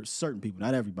whatever. Certain people,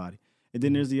 not everybody. And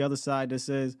then there's the other side that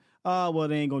says, "Oh, well,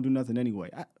 they ain't gonna do nothing anyway."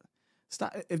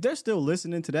 Stop. If they're still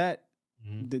listening to that,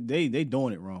 they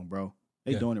doing it wrong, bro.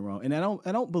 They doing it wrong, and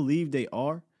I don't believe they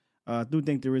are. I do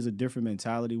think there is a different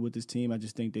mentality with this team. I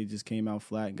just think they just came out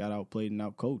flat and got outplayed and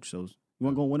outcoached. So you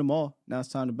weren't gonna win them all. Now it's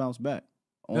time to bounce back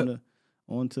on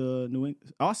to New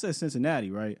England. I said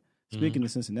Cincinnati, right? Speaking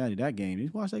of Cincinnati, that game. Did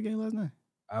you watch that game last night?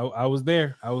 I was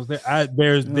there. There's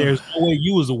no way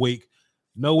you was awake.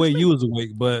 No way you was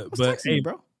awake, but hey,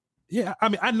 bro. Yeah, I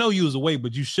mean, I know you was awake,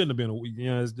 but you shouldn't have been awake.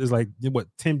 It's like what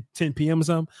 10 p.m. or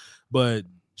something. But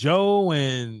Joe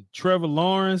and Trevor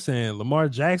Lawrence and Lamar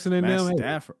Jackson and them.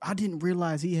 Stafford. I didn't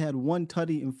realize he had 1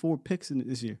 tutty and 4 picks in it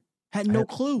this year. Had no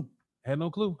clue.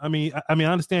 I mean, I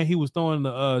understand he was throwing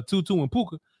the Tutu and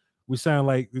Puka. We sound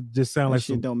like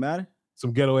shit don't matter.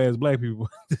 Some ghetto ass black people.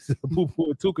 Puka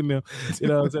and Tuka them. You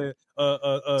know what I'm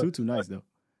saying? Tutu nice though.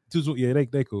 Yeah,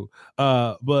 they cool.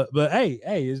 But hey,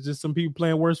 it's just some people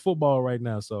playing worse football right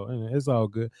now, so it's all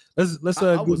good. Let's.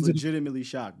 I was legitimately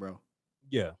shocked, bro.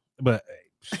 Yeah, but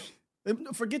hey.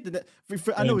 Forget that.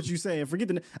 I know what you're saying. Forget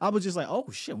that. I was just like,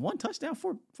 oh shit, 1 touchdown,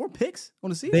 4 picks on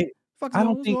the season. What's going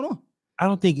on? I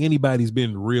don't think anybody's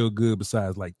been real good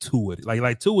besides like Tua.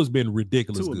 Like Tua's been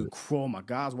ridiculous good. Oh my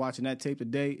God, I was watching that tape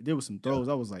today. There was some throws.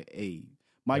 I was like, hey.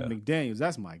 Mike McDaniels,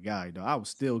 that's my guy, though. I would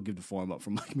still give the form up for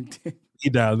Mike McDaniels.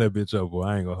 He dialed that bitch up, boy.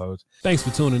 I ain't gonna hold you. Thanks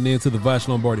for tuning in to the Voch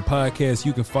Lombardi podcast.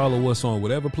 You can follow us on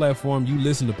whatever platform you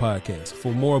listen to podcasts.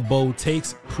 For more bold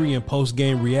takes, pre- and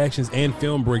post-game reactions, and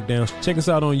film breakdowns, check us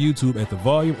out on YouTube at The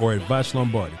Volume or at Voch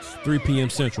Lombardi, 3 p.m.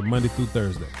 Central, Monday through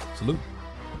Thursday. Salute.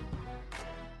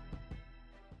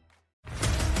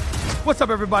 What's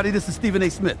up, everybody? This is Stephen A.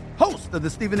 Smith, host of the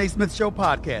Stephen A. Smith Show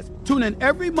podcast. Tune in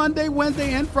every Monday,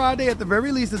 Wednesday, and Friday at the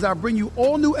very least as I bring you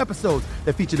all new episodes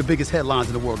that feature the biggest headlines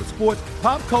in the world of sports,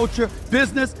 pop culture,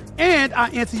 business, and I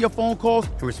answer your phone calls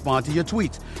and respond to your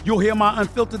tweets. You'll hear my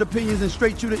unfiltered opinions and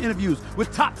straight-shooter interviews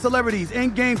with top celebrities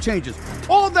and game changers.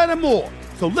 All that and more.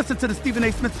 So listen to the Stephen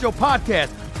A. Smith Show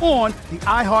podcast on the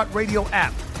iHeartRadio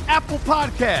app, Apple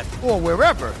Podcasts, or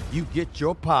wherever you get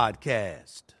your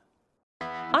podcast.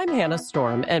 I'm Hannah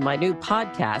Storm, and my new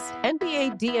podcast,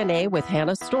 NBA DNA with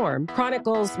Hannah Storm,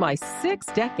 chronicles my 6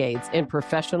 decades in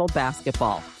professional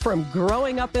basketball. From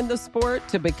growing up in the sport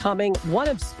to becoming one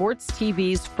of sports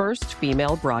TV's first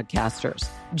female broadcasters.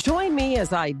 Join me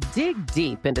as I dig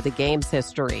deep into the game's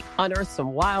history, unearth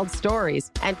some wild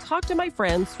stories, and talk to my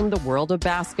friends from the world of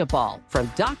basketball, from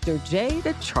Dr. J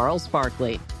to Charles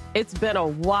Barkley. It's been a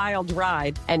wild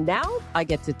ride, and now I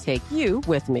get to take you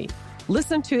with me.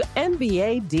 Listen to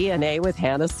NBA DNA with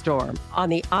Hannah Storm on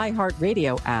the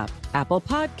iHeartRadio app, Apple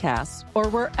Podcasts, or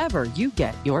wherever you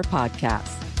get your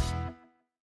podcasts.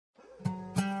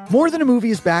 More Than a Movie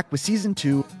is back with Season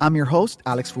 2. I'm your host,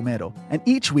 Alex Fumero, and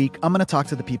each week I'm going to talk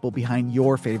to the people behind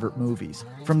your favorite movies.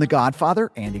 From The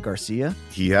Godfather, Andy Garcia.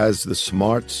 He has the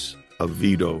smarts of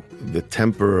Vito, the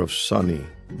temper of Sonny,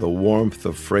 the warmth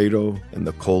of Fredo, and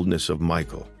the coldness of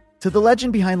Michael. To the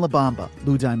legend behind La Bamba,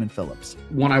 Lou Diamond Phillips.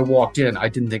 When I walked in, I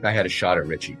didn't think I had a shot at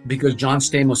Richie because John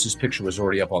Stamos' picture was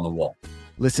already up on the wall.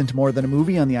 Listen to More Than a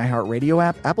Movie on the iHeartRadio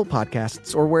app, Apple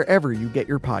Podcasts, or wherever you get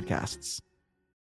your podcasts.